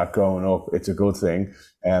aware of that growing up, it's a good thing.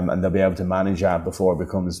 And they'll be able to manage that before it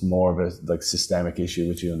becomes more of a systemic issue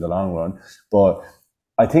with you in the long run. But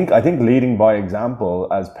I think leading by example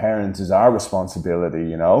as parents is our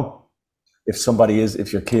responsibility.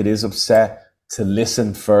 If your kid is upset, to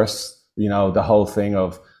listen first, the whole thing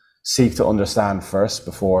of seek to understand first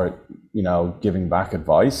before, giving back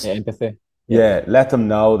advice. Yeah, empathy. Yeah. Let them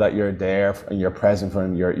know that you're there and you're present for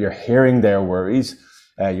them. You're hearing their worries.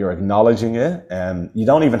 You're acknowledging it, and you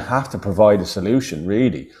don't even have to provide a solution,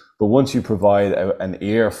 really. But once you provide an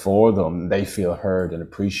ear for them, they feel heard and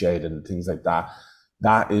appreciated and things like that.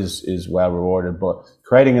 That is well rewarded. But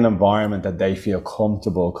creating an environment that they feel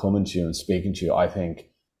comfortable coming to you and speaking to you, I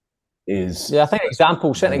think, is... Yeah, I think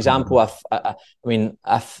set an example. If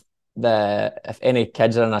any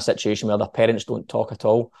kids are in a situation where their parents don't talk at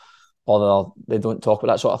all, or they don't talk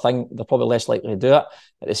about that sort of thing, they're probably less likely to do it.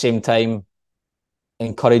 At the same time,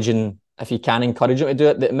 encouraging, if you can encourage them to do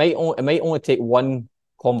it, it might only take one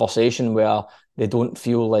conversation where they don't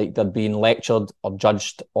feel like they're being lectured or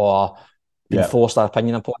judged or being forced their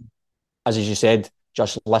opinion upon. As you said,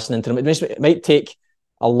 just listening to them. It might take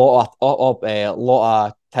a lot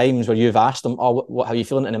of times where you've asked them, how are you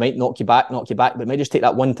feeling? And they might knock you back, but it might just take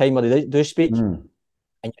that one time where they do speak and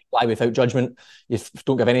you reply without judgment. You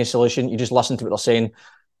don't give any solution. You just listen to what they're saying.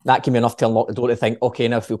 That can be enough to unlock the door to think, okay,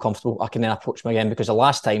 now I feel comfortable. I can then approach them again, because the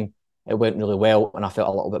last time it went really well and I felt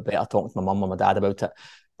a little bit better talking to my mum and my dad about it.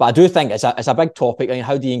 But I do think it's a big topic. I mean,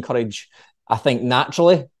 how do you encourage? I think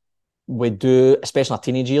naturally we do, especially in our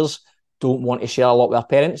teenage years, don't want to share a lot with our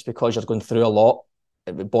parents because you're going through a lot.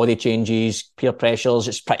 Body changes, peer pressures.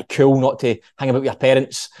 It's pretty cool not to hang about with your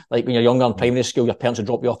parents. Like when you're younger in primary school, your parents will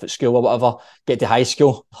drop you off at school or whatever. Get to high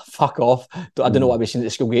school, fuck off. I don't know what I'll be seeing at the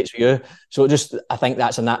school gates for you. So I think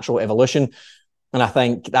that's a natural evolution. And I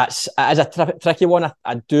think that's as a tricky one.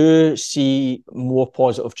 I do see more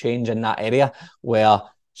positive change in that area where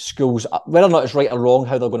schools, whether or not it's right or wrong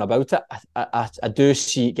how they're going about it, I do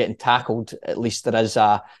see it getting tackled. At least there is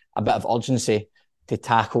a bit of urgency to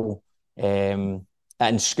tackle in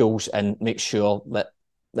schools and make sure that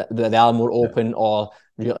they are more open or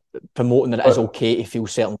promoting that it is okay to feel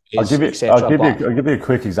certain ways, I'll give you a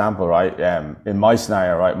quick example, right? In my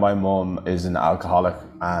scenario, right, my mum is an alcoholic,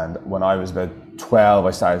 and when I was about 12,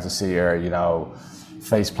 I started to see her,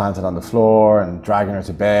 face planted on the floor and dragging her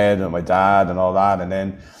to bed with my dad and all that. And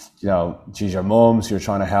then, she's your mum, so you're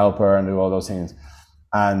trying to help her and do all those things.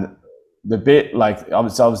 And the bit,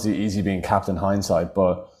 it's obviously easy being Captain Hindsight,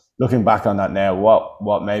 but looking back on that now,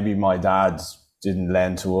 what maybe my dad didn't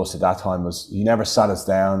lend to us at that time was he never sat us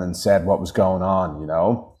down and said what was going on,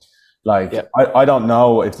 I don't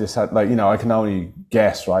know if this had, I can only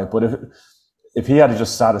guess, right? But if he had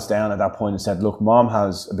just sat us down at that point and said, look, mom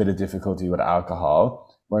has a bit of difficulty with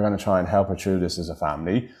alcohol. We're going to try and help her through this as a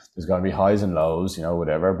family. There's going to be highs and lows,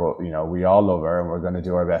 whatever, but, we all love her and we're going to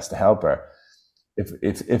do our best to help her.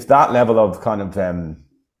 If that level of kind of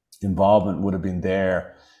involvement would have been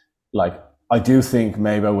there, I do think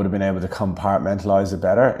maybe I would have been able to compartmentalize it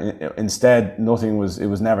better. Instead, it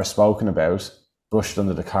was never spoken about, brushed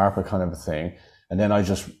under the carpet kind of a thing. And then I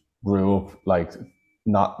just grew up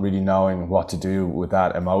not really knowing what to do with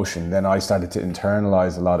that emotion. Then I started to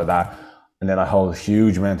internalize a lot of that. And then I hold a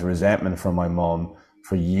huge amount of resentment from my mum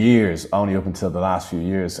for years, only up until the last few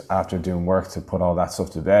years after doing work to put all that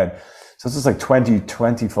stuff to bed. So it's just 20,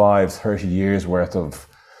 25, 30 years worth of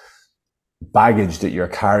baggage that you're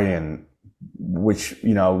carrying, which,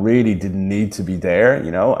 really didn't need to be there,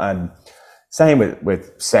 and same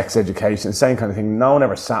with sex education, same kind of thing. No one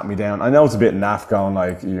ever sat me down. I know it's a bit naff going,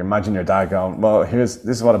 you imagine your dad going, well, this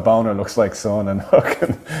is what a boner looks like, son, and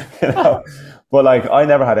hooking, but I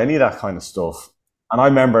never had any of that kind of stuff. And I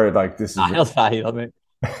remember this is, yeah,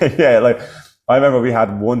 I remember we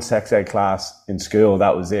had one sex ed class in school.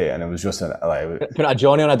 That was it. And it was just put a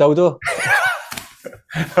Johnny on a dildo.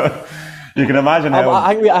 You can imagine how...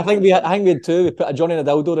 I think we had two. We put a Johnny in a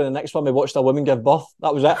dildo, and the next one we watched a woman give birth.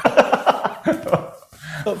 That was it.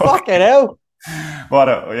 Fucking hell. What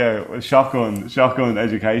a shotgun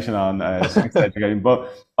education on sex education. But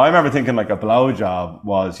I remember thinking a blowjob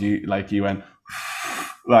was you went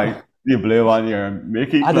you blew on your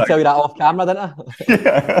Mickey. I had to tell you that off camera, didn't I?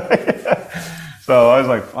 Yeah. So I was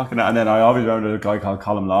like, fucking it. And then I always remember a guy called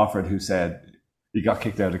Colin Lawford who said he got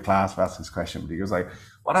kicked out of class for asking this question, but he goes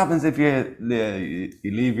what happens if you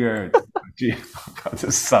leave your... God, this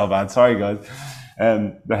is so bad. Sorry, guys.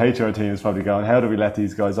 And the HR team is probably going, how do we let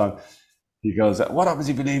these guys on? He goes, what happens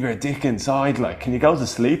if you leave your dick inside? Can you go to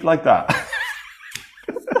sleep like that?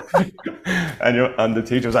 and the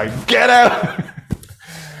teacher was like, get out!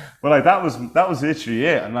 But that was literally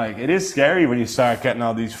it. And it is scary when you start getting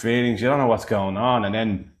all these feelings. You don't know what's going on. And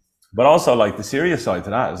then, but also the serious side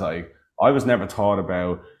to that is I was never taught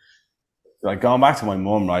about, going back to my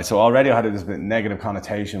mum, right? So already I had this bit negative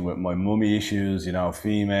connotation with my mummy issues,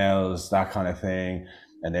 females, that kind of thing.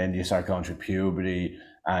 And then you start going through puberty.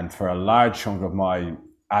 And for a large chunk of my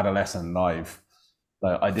adolescent life,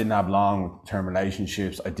 I didn't have long-term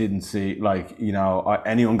relationships. I didn't see,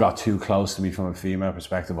 anyone got too close to me from a female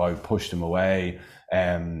perspective, I pushed them away.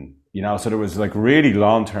 So there was really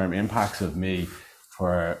long-term impacts of me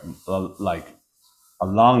for a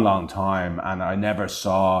long, long time. And I never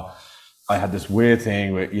saw... I had this weird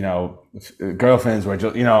thing with, girlfriends were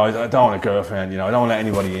just, I don't want a girlfriend, I don't let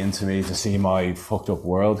anybody into me to see my fucked up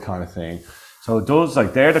world kind of thing. So those,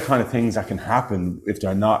 they're the kind of things that can happen if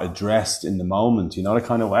they're not addressed in the moment, the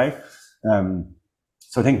kind of way. So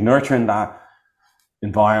I think nurturing that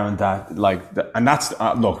environment that like, and that's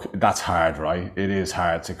look, that's hard, right? It is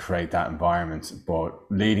hard to create that environment,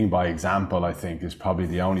 but leading by example, I think, is probably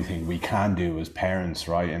the only thing we can do as parents,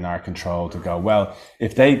 right, in our control, to go, well,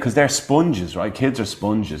 if they, because they're sponges, right? Kids are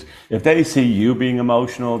sponges. If they see you being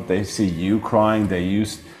emotional, they see you crying,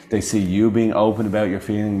 they see you being open about your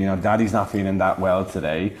feeling, you know, daddy's not feeling that well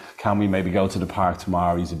today, can we maybe go to the park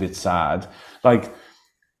tomorrow, he's a bit sad, like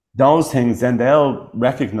those things, then they'll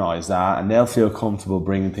recognize that and they'll feel comfortable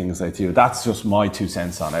bringing things like to you. That's just my 2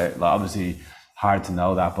 cents on it. Like, obviously hard to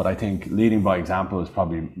know that, but I think leading by example is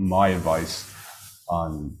probably my advice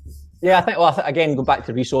on. Yeah, I think, again, go back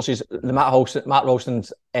to resources. The Matt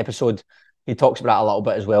Ralston's episode, he talks about it a little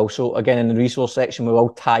bit as well. So again, in the resource section, we will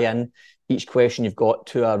tie in each question you've got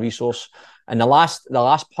to a resource. And the last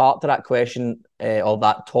part to that question or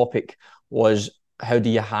that topic was, how do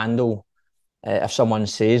you handle if someone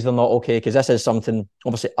says they're not okay? Because this is something,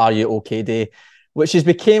 obviously, Are You Okay Day, which has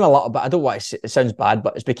became a little bit, I don't want to say, it sounds bad,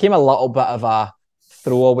 but it's became a little bit of a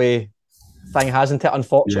throwaway thing, hasn't it?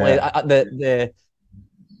 Unfortunately,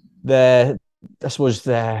 yeah. This was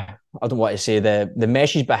I don't want to say the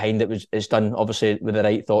message behind it it's done obviously with the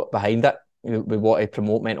right thought behind it. We want to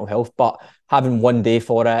promote mental health, but having one day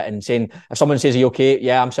for it and saying, if someone says, "Are you okay?"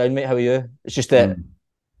 "Yeah, I'm sound, mate. How are you?" It's just that,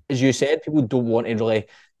 as you said, people don't want to really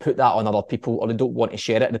put that on other people, or they don't want to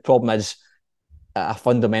share it. The problem is, at a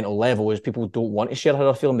fundamental level, is people don't want to share how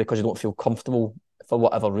they're feeling because they don't feel comfortable for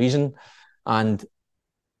whatever reason. And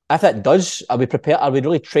if it does, are we prepared? Are we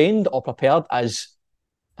really trained or prepared as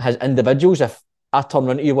individuals? If I turn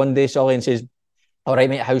around to you one day, Sully, and says, "All right,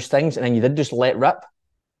 mate, how's things?" and then you did just let rip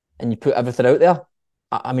and you put everything out there,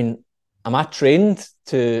 I mean, am I trained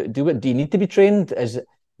to do it? Do you need to be trained? Is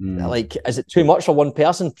it too much for one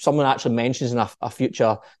person? Someone actually mentions in a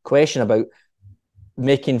future question about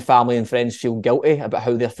making family and friends feel guilty about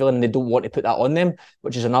how they're feeling, and they don't want to put that on them,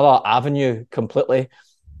 which is another avenue completely.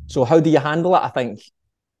 So how do you handle it? I think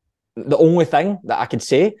the only thing that I could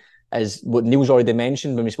say is what Neil's already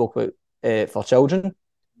mentioned when we spoke about for children,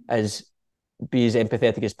 is be as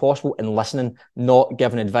empathetic as possible and listening, not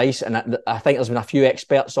giving advice. And I think there's been a few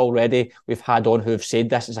experts already we've had on who have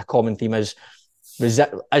said this as a common theme is,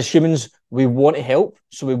 as humans, we want to help,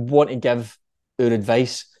 so we want to give our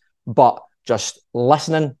advice, but just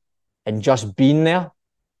listening and just being there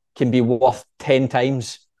can be worth 10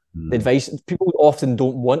 times the advice. People often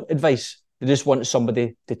don't want advice. They just want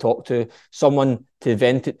somebody to talk to, someone to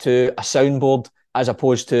vent it to, a soundboard, as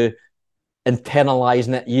opposed to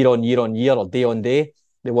internalizing it year on year on year or day on day.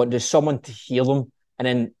 They want just someone to hear them, and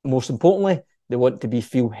then most importantly, they want to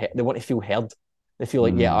feel heard. They feel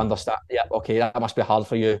like, yeah, I understand. Yeah, okay, that must be hard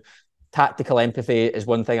for you. Tactical empathy is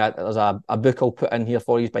one thing. There's a book I'll put in here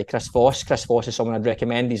for you by Chris Voss. Chris Voss is someone I'd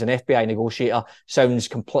recommend. He's an FBI negotiator. Sounds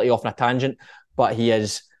completely off on a tangent, but he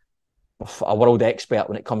is a world expert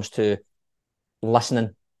when it comes to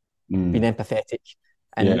listening, being empathetic.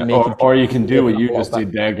 And or you can do what you just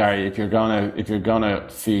did there, Gary. If you're gonna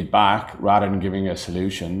feed back rather than giving a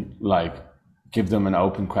solution, like give them an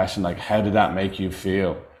open question, like, how did that make you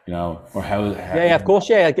feel? You know, or how yeah, of course,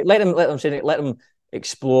 yeah. Let them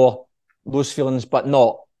explore those feelings, but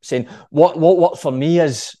not saying what for me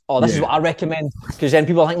is, this is what I recommend, because then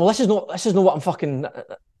people are like, well, this is not what I'm fucking.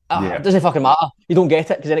 It doesn't fucking matter. You don't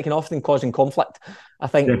get it, because then it can often cause conflict. I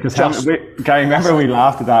think. Yeah, because Gary, remember we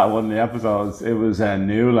laughed at that one of the episodes. It was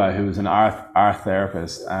Nuala, who was an art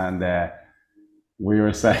therapist, and we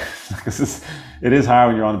were saying, it is hard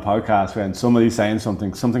when you're on a podcast when somebody's saying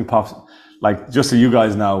something pops. Like, just so you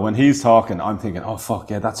guys know, when he's talking, I'm thinking, oh fuck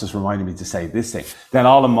yeah, that's just reminding me to say this thing. Then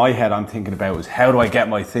all in my head I'm thinking about is, how do I get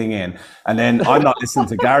my thing in? And then I'm not listening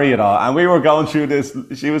to Gary at all. And we were going through this,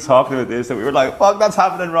 she was talking about this, and we were like, fuck, that's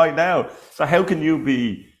happening right now. So how can you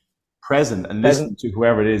be present and listen to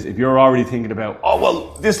whoever it is if you're already thinking about, oh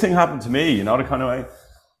well, this thing happened to me, you know, the kind of way?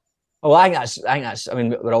 Well, I think that's, I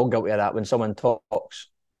mean, we're all guilty of that. When someone talks,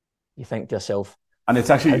 you think to yourself, and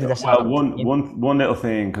it's actually, well, one little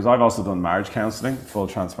thing, because I've also done marriage counselling, full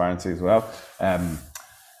transparency as well. A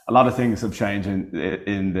lot of things have changed in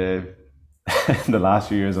the in the last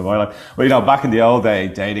few years of my life. Well, you know, back in the old day,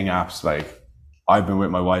 dating apps, like, I've been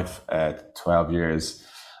with my wife 12 years,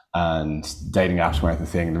 and dating apps weren't the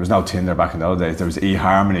thing. There was no Tinder back in those days. There was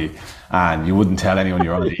eHarmony, and you wouldn't tell anyone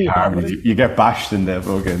you're on eHarmony. You get bashed in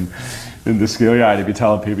the schoolyard if you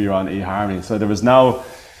tell people you're on eHarmony. So there was no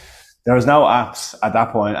apps at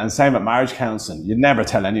that point. And same at marriage counselling. You'd never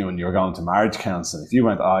tell anyone you were going to marriage counselling. If you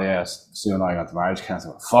went, oh yes, Sue and I got to marriage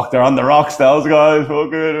counselling. Fuck, they're on the rocks, those guys.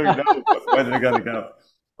 Fuck it. Where did they gotta go?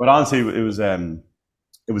 But honestly, it was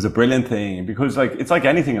a brilliant thing, because, like, it's like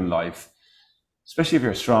anything in life. especially if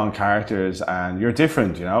you're strong characters and you're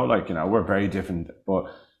different, we're very different, but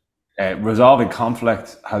resolving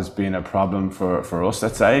conflict has been a problem for us,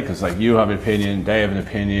 let's say, because like you have an opinion, they have an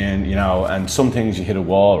opinion, and some things you hit a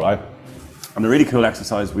wall, right? And the really cool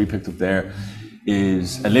exercise we picked up there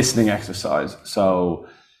is a listening exercise. So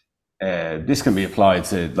this can be applied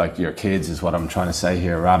to like your kids, is what I'm trying to say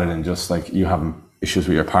here, rather than just like you having issues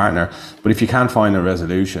with your partner. But if you can't find a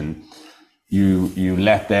resolution, you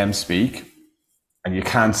let them speak and you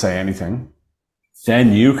can't say anything.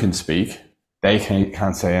 Then you can speak. They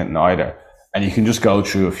can't say anything either. And you can just go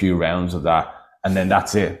through a few rounds of that. And then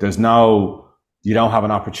that's it. You don't have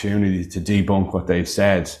an opportunity to debunk what they've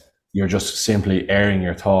said. You're just simply airing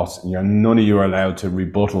your thoughts, and none of you are allowed to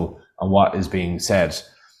rebuttal on what is being said.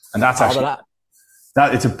 And that's actually,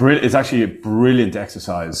 it's actually a brilliant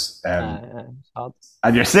exercise. And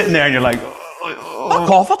you're sitting there and you're like,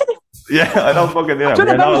 yeah, I don't fucking do that.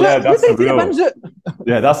 You're not allowed. That's the rule.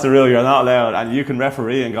 Yeah, that's the rule. You're not allowed. And you can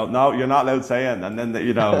referee and go, no, you're not allowed saying. And then,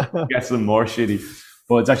 it gets them more shitty.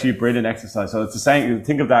 But it's actually a brilliant exercise. So it's the same.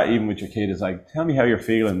 Think of that even with your kid. It's like, tell me how you're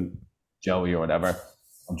feeling, Joey, or whatever.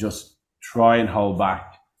 And just try and hold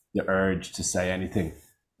back the urge to say anything.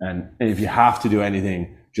 And if you have to do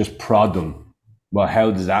anything, just prod them. Well,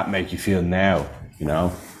 how does that make you feel now?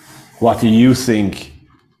 What do you think?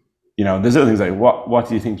 There's other things like, what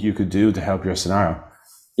do you think you could do to help your scenario?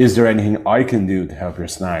 Is there anything I can do to help your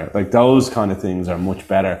scenario? Like those kind of things are much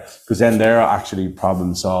better, because then they're actually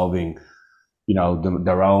problem solving,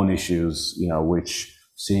 their own issues, which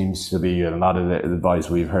seems to be a lot of the advice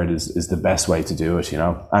we've heard is the best way to do it,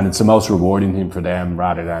 and it's the most rewarding thing for them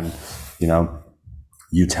rather than,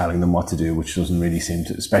 you telling them what to do, which doesn't really seem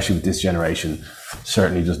to, especially with this generation,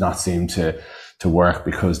 certainly does not seem to work,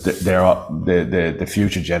 because they're the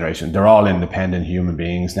future generation. They're all independent human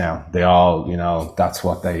beings now. They all, that's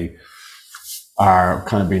what they are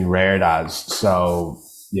kind of being reared as. So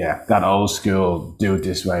yeah, that old school do it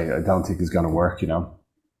this way, I don't think is going to work,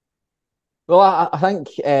 Well, I think,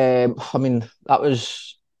 that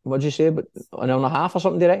was, what did you say, about an hour and a half or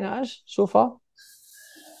something, do you reckon it is so far?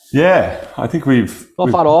 Yeah, I think we've not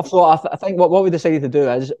far off. So I think what we decided to do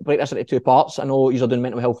is break this into two parts. I know you're doing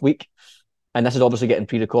Mental Health Week, and this is obviously getting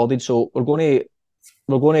pre-recorded. So we're going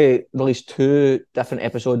to release two different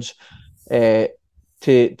episodes to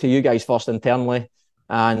you guys first internally,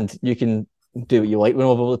 and you can do what you like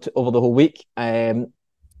over the whole week.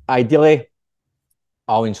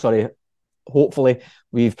 Hopefully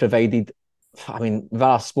we've provided.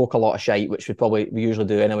 Vera spoke a lot of shite, which we usually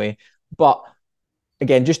do anyway, but.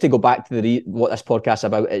 Again, just to go back to what this podcast is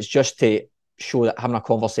about, it's just to show that having a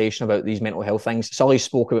conversation about these mental health things. Sully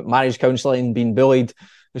spoke about marriage counselling, being bullied.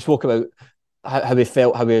 We spoke about how we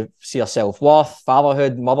felt, how we see our self-worth,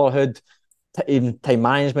 fatherhood, motherhood, even time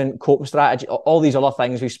management, coping strategy. All these other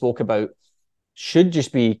things we spoke about should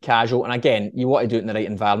just be casual. And again, you want to do it in the right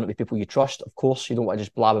environment with people you trust. Of course, you don't want to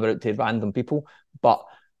just blab about it to random people. But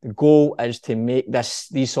the goal is to make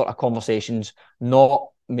these sort of conversations not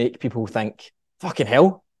make people think, fucking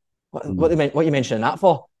hell, what are you mentioning that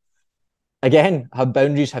for? Again, have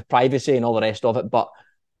boundaries, have privacy and all the rest of it. But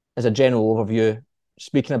as a general overview,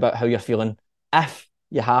 speaking about how you're feeling, if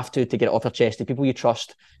you have to get it off your chest to people you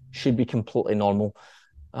trust, should be completely normal.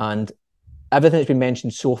 And everything that's been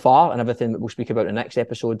mentioned so far and everything that we'll speak about in the next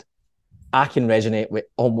episode, I can resonate with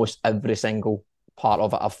almost every single part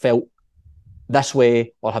of it. I've felt this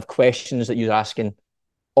way or have questions that you're asking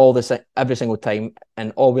every single time,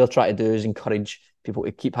 and all we'll try to do is encourage people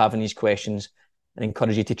to keep having these questions and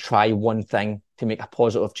encourage you to try one thing to make a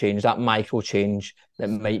positive change, that micro change that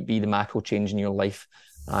might be the macro change in your life.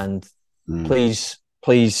 And please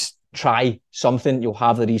try something. You'll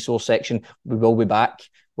have the resource section. We will be back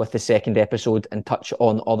with the second episode and touch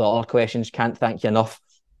on all the other questions. Can't thank you enough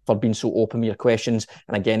for being so open with your questions,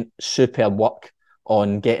 and again, superb work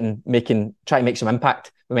on trying to make some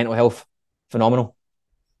impact with mental health. Phenomenal.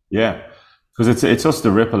 Yeah, because it's just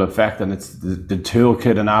the ripple effect, and it's the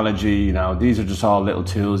toolkit analogy. These are just all little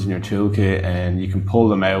tools in your toolkit, and you can pull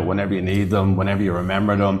them out whenever you need them, whenever you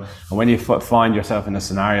remember them. And when you find yourself in a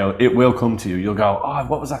scenario, it will come to you. You'll go, oh,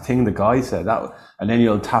 what was that thing the guy said? And then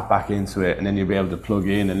you'll tap back into it, and then you'll be able to plug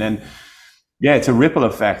in. And then, yeah, it's a ripple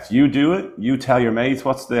effect. You do it. You tell your mates.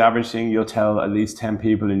 What's the average thing? You'll tell at least 10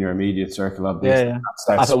 people in your immediate circle of this. Yeah.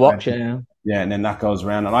 As it works, yeah. Yeah, and then that goes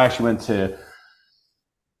around. And I actually went to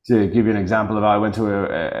give you an example of that, I went to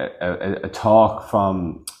a talk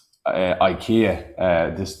from IKEA,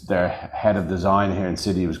 their head of design here in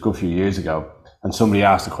City. It was a good few years ago. And somebody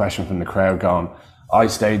asked a question from the crowd going, I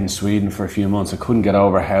stayed in Sweden for a few months. I couldn't get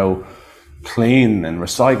over how clean and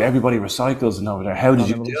everybody recycles and over there. How did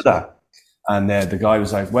you do that? And the guy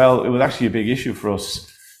was like, well, it was actually a big issue for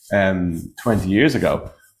us 20 years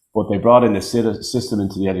ago. But they brought in this system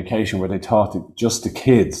into the education where they taught just the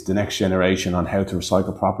kids, the next generation, on how to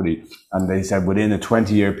recycle properly. And they said within a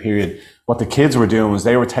 20-year period, what the kids were doing was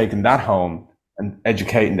they were taking that home and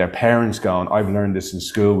educating their parents, going, I've learned this in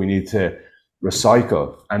school, we need to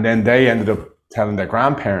recycle. And then they ended up telling their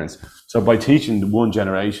grandparents. So by teaching the one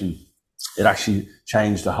generation, it actually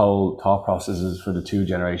changed the whole thought processes for the two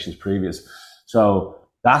generations previous. So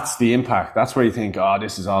that's the impact. That's where you think, oh,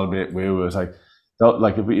 this is all a bit woo-woo. It's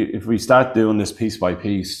like if we start doing this piece by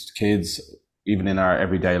piece, kids, even in our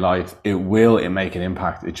everyday life, it will make an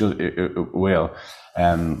impact. It will.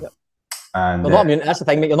 And you're not immune. That's the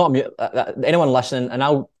thing, mate. You're not immune. Anyone listening, and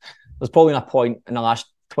there's probably a point in the last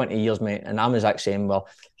 20 years, mate, and I'm the exact same. Well,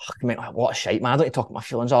 mate, what a shite, man. I don't need to talk about my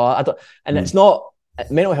feelings. I don't. And it's not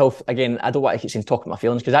mental health. Again, I don't want to keep saying talking about my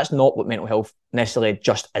feelings, because that's not what mental health necessarily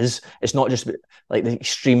just is. It's not just about like the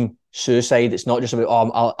extreme suicide. It's not just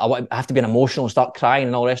about I have to be emotional and start crying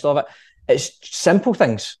and all the rest of it. It's simple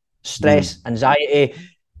things: stress, anxiety,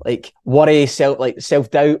 like worry,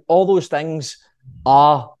 self-doubt. All those things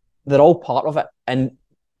they're all part of it. And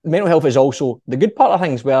mental health is also the good part of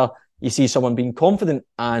things, where you see someone being confident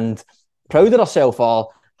and proud of herself, or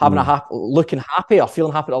having looking happy or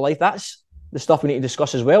feeling happy in life. That's the stuff we need to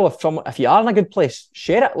discuss as well. If you are in a good place,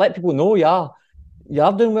 share it. Let people know you are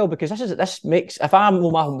doing well, because this makes, if I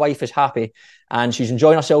know my wife is happy and she's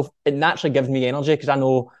enjoying herself, it naturally gives me energy, because I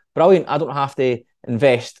know, brilliant, I don't have to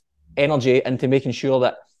invest energy into making sure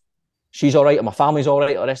that she's all right and my family's all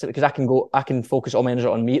right, or the rest of it, because I can focus all my energy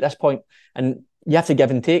on me at this point. And you have to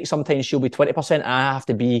give and take. Sometimes she'll be 20% and I have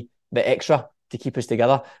to be the extra to keep us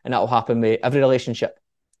together, and that'll happen with every relationship.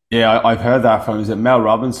 Yeah, I've heard that from, is it Mel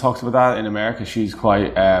Robbins talks about that in America? She's quite,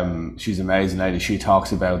 she's an amazing lady. She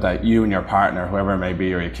talks about that you and your partner, whoever it may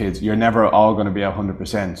be, or your kids, you're never all going to be at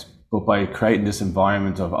 100%. But by creating this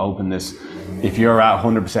environment of openness, if you're at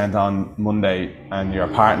 100% on Monday and your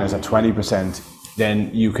partner's at 20%,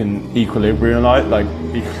 then you can equilibriumize,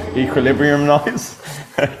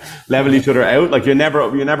 level each other out. Like you're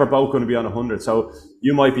never both going to be on 100. So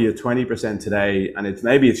you might be at 20% today, and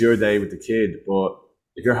maybe it's your day with the kid, but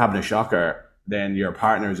if you're having a shocker, then your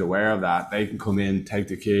partner is aware of that. They can come in, take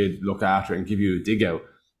the kid, look after it, and give you a dig out.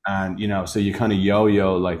 And, so you kind of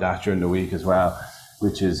yo-yo like that during the week as well,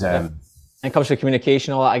 which is... And it comes to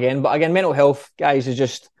communication, all that again. But again, mental health, guys, is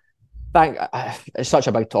just... it's such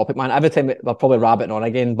a big topic, man. Every time we're probably rabbiting on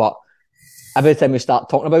again, but every time we start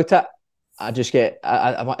talking about it, I just get...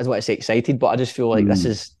 I don't want to say excited, but I just feel like this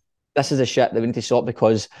is the shit that we need to sort,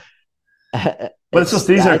 because... But it's just,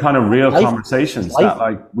 these are kind of real conversations that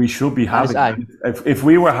like we should be having. If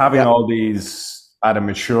we were having all these at a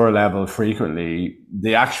mature level frequently,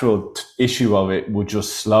 the actual issue of it would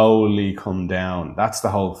just slowly come down. That's the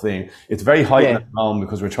whole thing. It's very heightened at the moment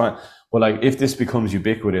because we're trying, but like if this becomes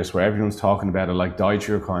ubiquitous where everyone's talking about it, like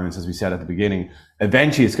dietary requirements, as we said at the beginning,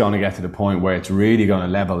 eventually it's going to get to the point where it's really going to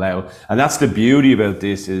level out. And that's the beauty about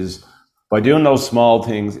this, is by doing those small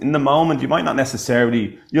things in the moment, you might not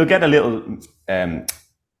necessarily, you'll get a little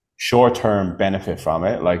short-term benefit from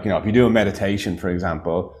it. Like, if you do a meditation, for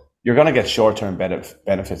example, you're going to get short-term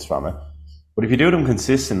benefits from it. But if you do them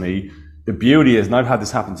consistently, the beauty is, and I've had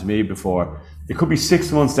this happen to me before, it could be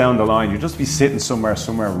 6 months down the line, you'll just be sitting somewhere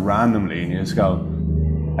randomly, and you just go,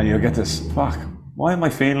 and you'll get this, fuck, why am I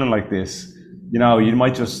feeling like this? You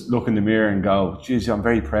might just look in the mirror and go, geez, I'm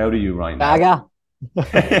very proud of you right now.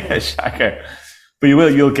 Shaka. But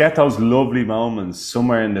you'll get those lovely moments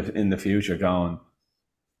somewhere in the future going,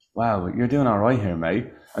 wow, you're doing all right here, mate.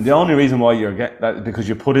 And the only reason why you're getting that is because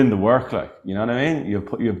you put in the work, like, you know what I mean?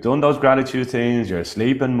 You've done those gratitude things, you're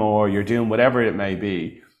sleeping more, you're doing whatever it may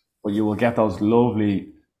be, but you will get those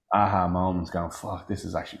lovely aha moments going, fuck, this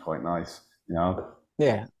is actually quite nice,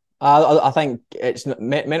 Yeah. I think it's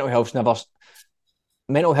mental health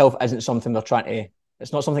isn't something we're trying to,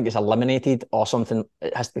 it's not something that's eliminated or something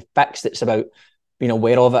that has to be fixed. It's about being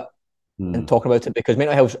aware of it and talking about it, because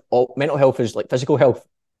mental health is like physical health.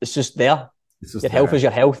 It's just there. Your health is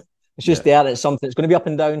your health. It's just there. It's something that's going to be up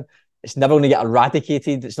and down. It's never going to get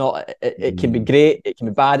eradicated. It's not. It can be great. It can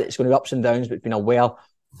be bad. It's going to be ups and downs. But being aware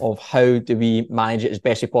of how do we manage it as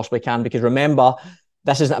best we possibly can. Because remember,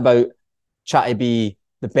 this isn't about trying to be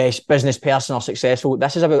the best business person or successful.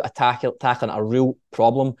 This is about tackling a real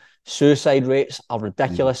problem. Suicide rates are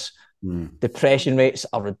ridiculous. Depression rates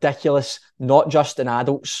are ridiculous, not just in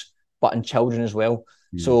adults, but in children as well.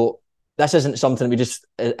 So this isn't something we just,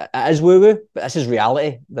 it is woo-woo, but this is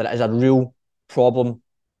reality, that it is a real problem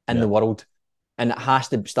in the world. And it has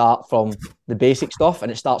to start from the basic stuff,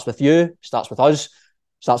 and it starts with you, starts with us.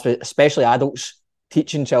 starts with especially adults,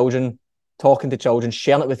 teaching children, talking to children,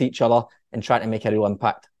 sharing it with each other, and trying to make a real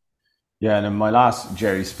impact. Yeah, and then my last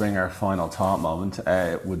Jerry Springer final thought moment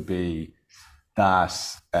would be that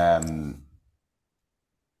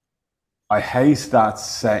I hate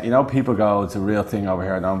that, people go, it's a real thing over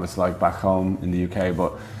here. I know it's like back home in the UK,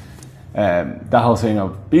 but that whole thing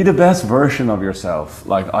of be the best version of yourself.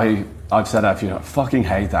 Like I've said that, I fucking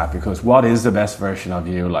hate that, because what is the best version of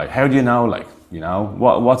you? Like, how do you know? Like,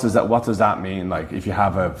 what does that mean? Like, if you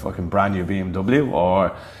have a fucking brand new BMW,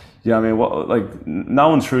 or, no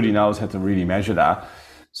one truly knows how to really measure that.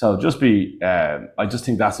 So I just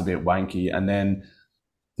think that's a bit wanky. And then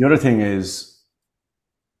the other thing is,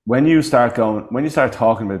 when you start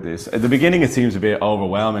talking about this, at the beginning it seems a bit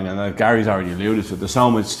overwhelming, and like Gary's already alluded to, there's so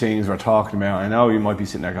much things we're talking about. I know you might be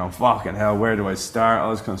sitting there going, fucking hell, where do I start?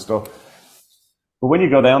 All this kind of stuff. But when you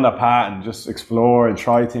go down that path and just explore and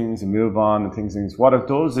try things and move on and things, what it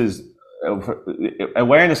does is,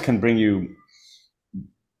 awareness can bring you,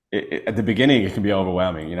 at the beginning it can be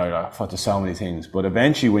overwhelming, I thought there's so many things, but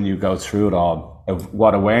eventually when you go through it all,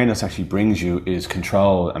 what awareness actually brings you is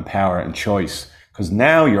control and power and choice. Because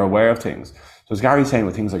now you're aware of things. So as Gary's saying,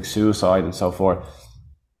 with things like suicide and so forth,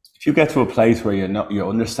 if you get to a place where you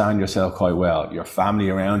understand yourself quite well, your family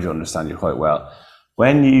around you understand you quite well,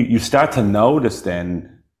 when you start to notice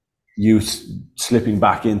then you slipping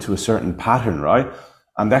back into a certain pattern, right?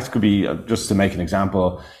 And that could be, just to make an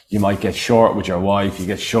example, you might get short with your wife, you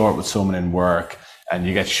get short with someone in work, and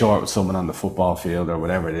you get short with someone on the football field or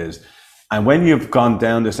whatever it is. And when you've gone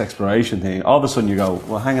down this exploration thing, all of a sudden you go,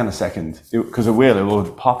 well, hang on a second, because it will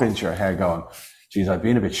pop into your head going, geez, I've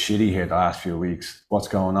been a bit shitty here the last few weeks. What's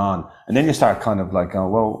going on? And then you start kind of like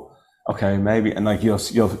going, well, okay, maybe. And like you'll,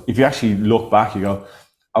 if you actually look back, you go,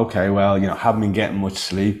 okay, well, haven't been getting much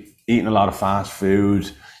sleep, eating a lot of fast food,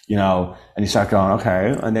 and you start going,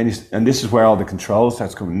 okay. And then and this is where all the control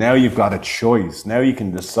starts coming. Now you've got a choice. Now you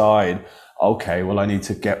can decide, okay, well, I need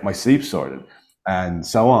to get my sleep sorted, and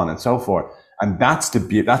so on and so forth. And that's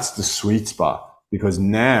the sweet spot, because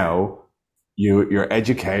now you're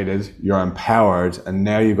educated, you're empowered, and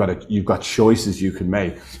now you've got choices you can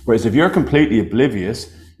make. Whereas if you're completely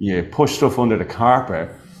oblivious, you push stuff under the carpet,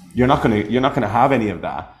 you're not gonna have any of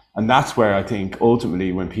that. And that's where I think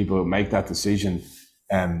ultimately when people make that decision,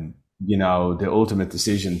 the ultimate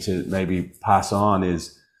decision to maybe pass on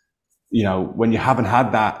is, when you haven't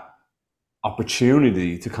had that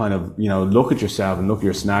opportunity to kind of, look at yourself and look at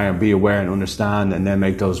your scenario and be aware and understand, and then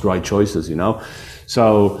make those right choices,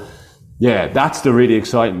 So yeah, that's the really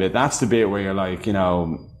exciting bit. That's the bit where you're like, and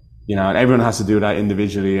everyone has to do that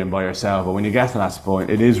individually and by yourself. But when you get to that point,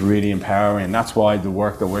 it is really empowering. And that's why the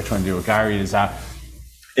work that we're trying to do with Gary is that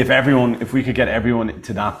if we could get everyone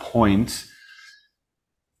to that point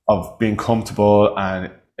of being comfortable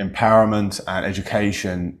and empowerment and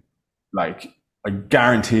education, like, I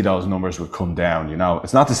guarantee those numbers would come down.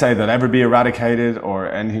 It's not to say they'll ever be eradicated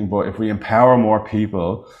or anything, but if we empower more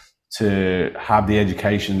people to have the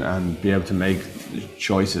education and be able to make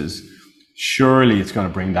choices, surely it's going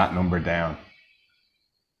to bring that number down.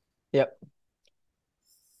 Yep.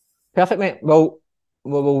 Perfect, mate. Well,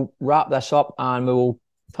 we'll wrap this up, and we'll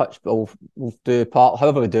do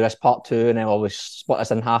however we do this, part 2, and then we'll split this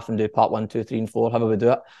in half and do part 1, 2, 3, and 4, however we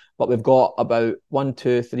do it. But we've got about 1,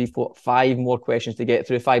 2, 3, 4, 5 more questions to get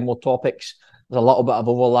through, 5 more topics. There's a little bit of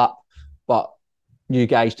overlap, but you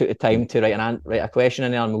guys took the time to write a question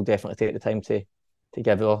in there, and we'll definitely take the time to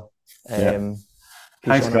give you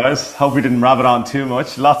Thanks, guys. Hope we didn't rabbit on too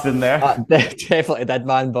much. Lots in there. Definitely did,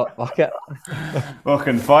 man, but fuck it.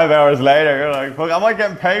 Fucking 5 hours later, you're like, fuck, am I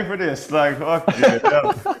getting paid for this? Like, fuck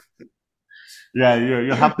you. Yeah,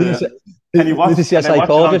 you'll have to. Can you watch? Need to see a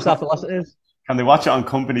psychologist after listening to this. Can they watch it on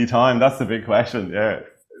company time? That's the big question. Yeah.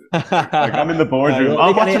 Like, I'm in the boardroom.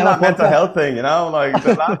 I'm watching that mental health thing, Like,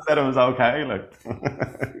 the lad said it was okay.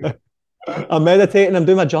 Like, I'm meditating. I'm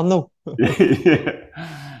doing my journal.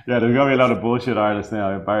 Yeah, there's gonna be a lot of bullshit artists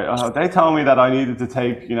now. They told me that I needed to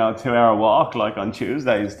take, 2-hour walk like on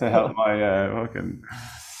Tuesdays to help my fucking.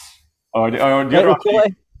 Or the other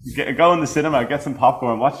option, go in the cinema, get some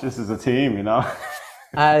popcorn, watch this as a team.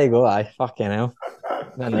 There you go. Aye, fucking hell.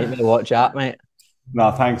 That nightmare to watch that, mate.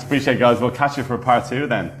 No, thanks. Appreciate it, guys. We'll catch you for part 2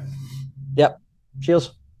 then. Yep.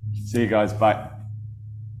 Cheers. See you guys. Bye.